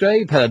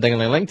 subscribe, hit that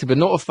ding-a-ling link to be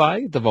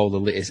notified of all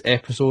the latest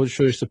episodes.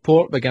 Show your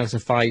support by giving us a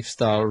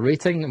 5-star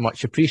rating.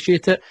 Much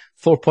appreciate it.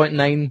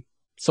 4.9.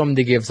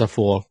 Somebody gave us a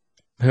 4.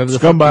 Whoever the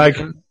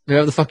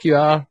fuck you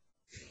are.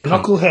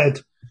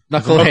 Knucklehead.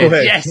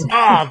 Knucklehead. Yes.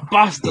 Ah,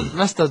 bastard.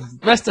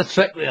 Mr.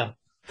 Trick there.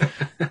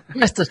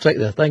 Mr. Trick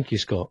there. Thank you,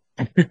 Scott.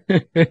 But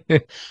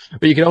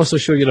you can also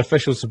show your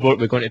official support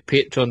by going to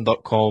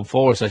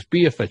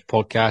patreon.com/beerfridge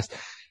podcast.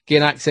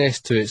 Gain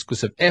access to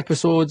exclusive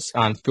episodes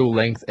and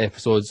full-length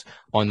episodes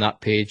on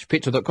that page.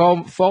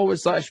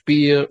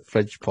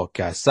 Patreon.com/beerfridge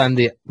podcast.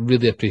 Sandy,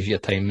 really appreciate your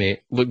time,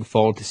 mate. Looking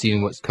forward to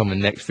seeing what's coming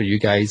next for you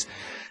guys.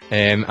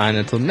 And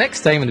until next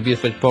time on the Beer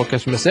Fridge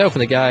podcast, for myself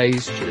and the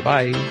guys,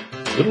 bye.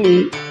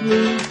 Toodaloo.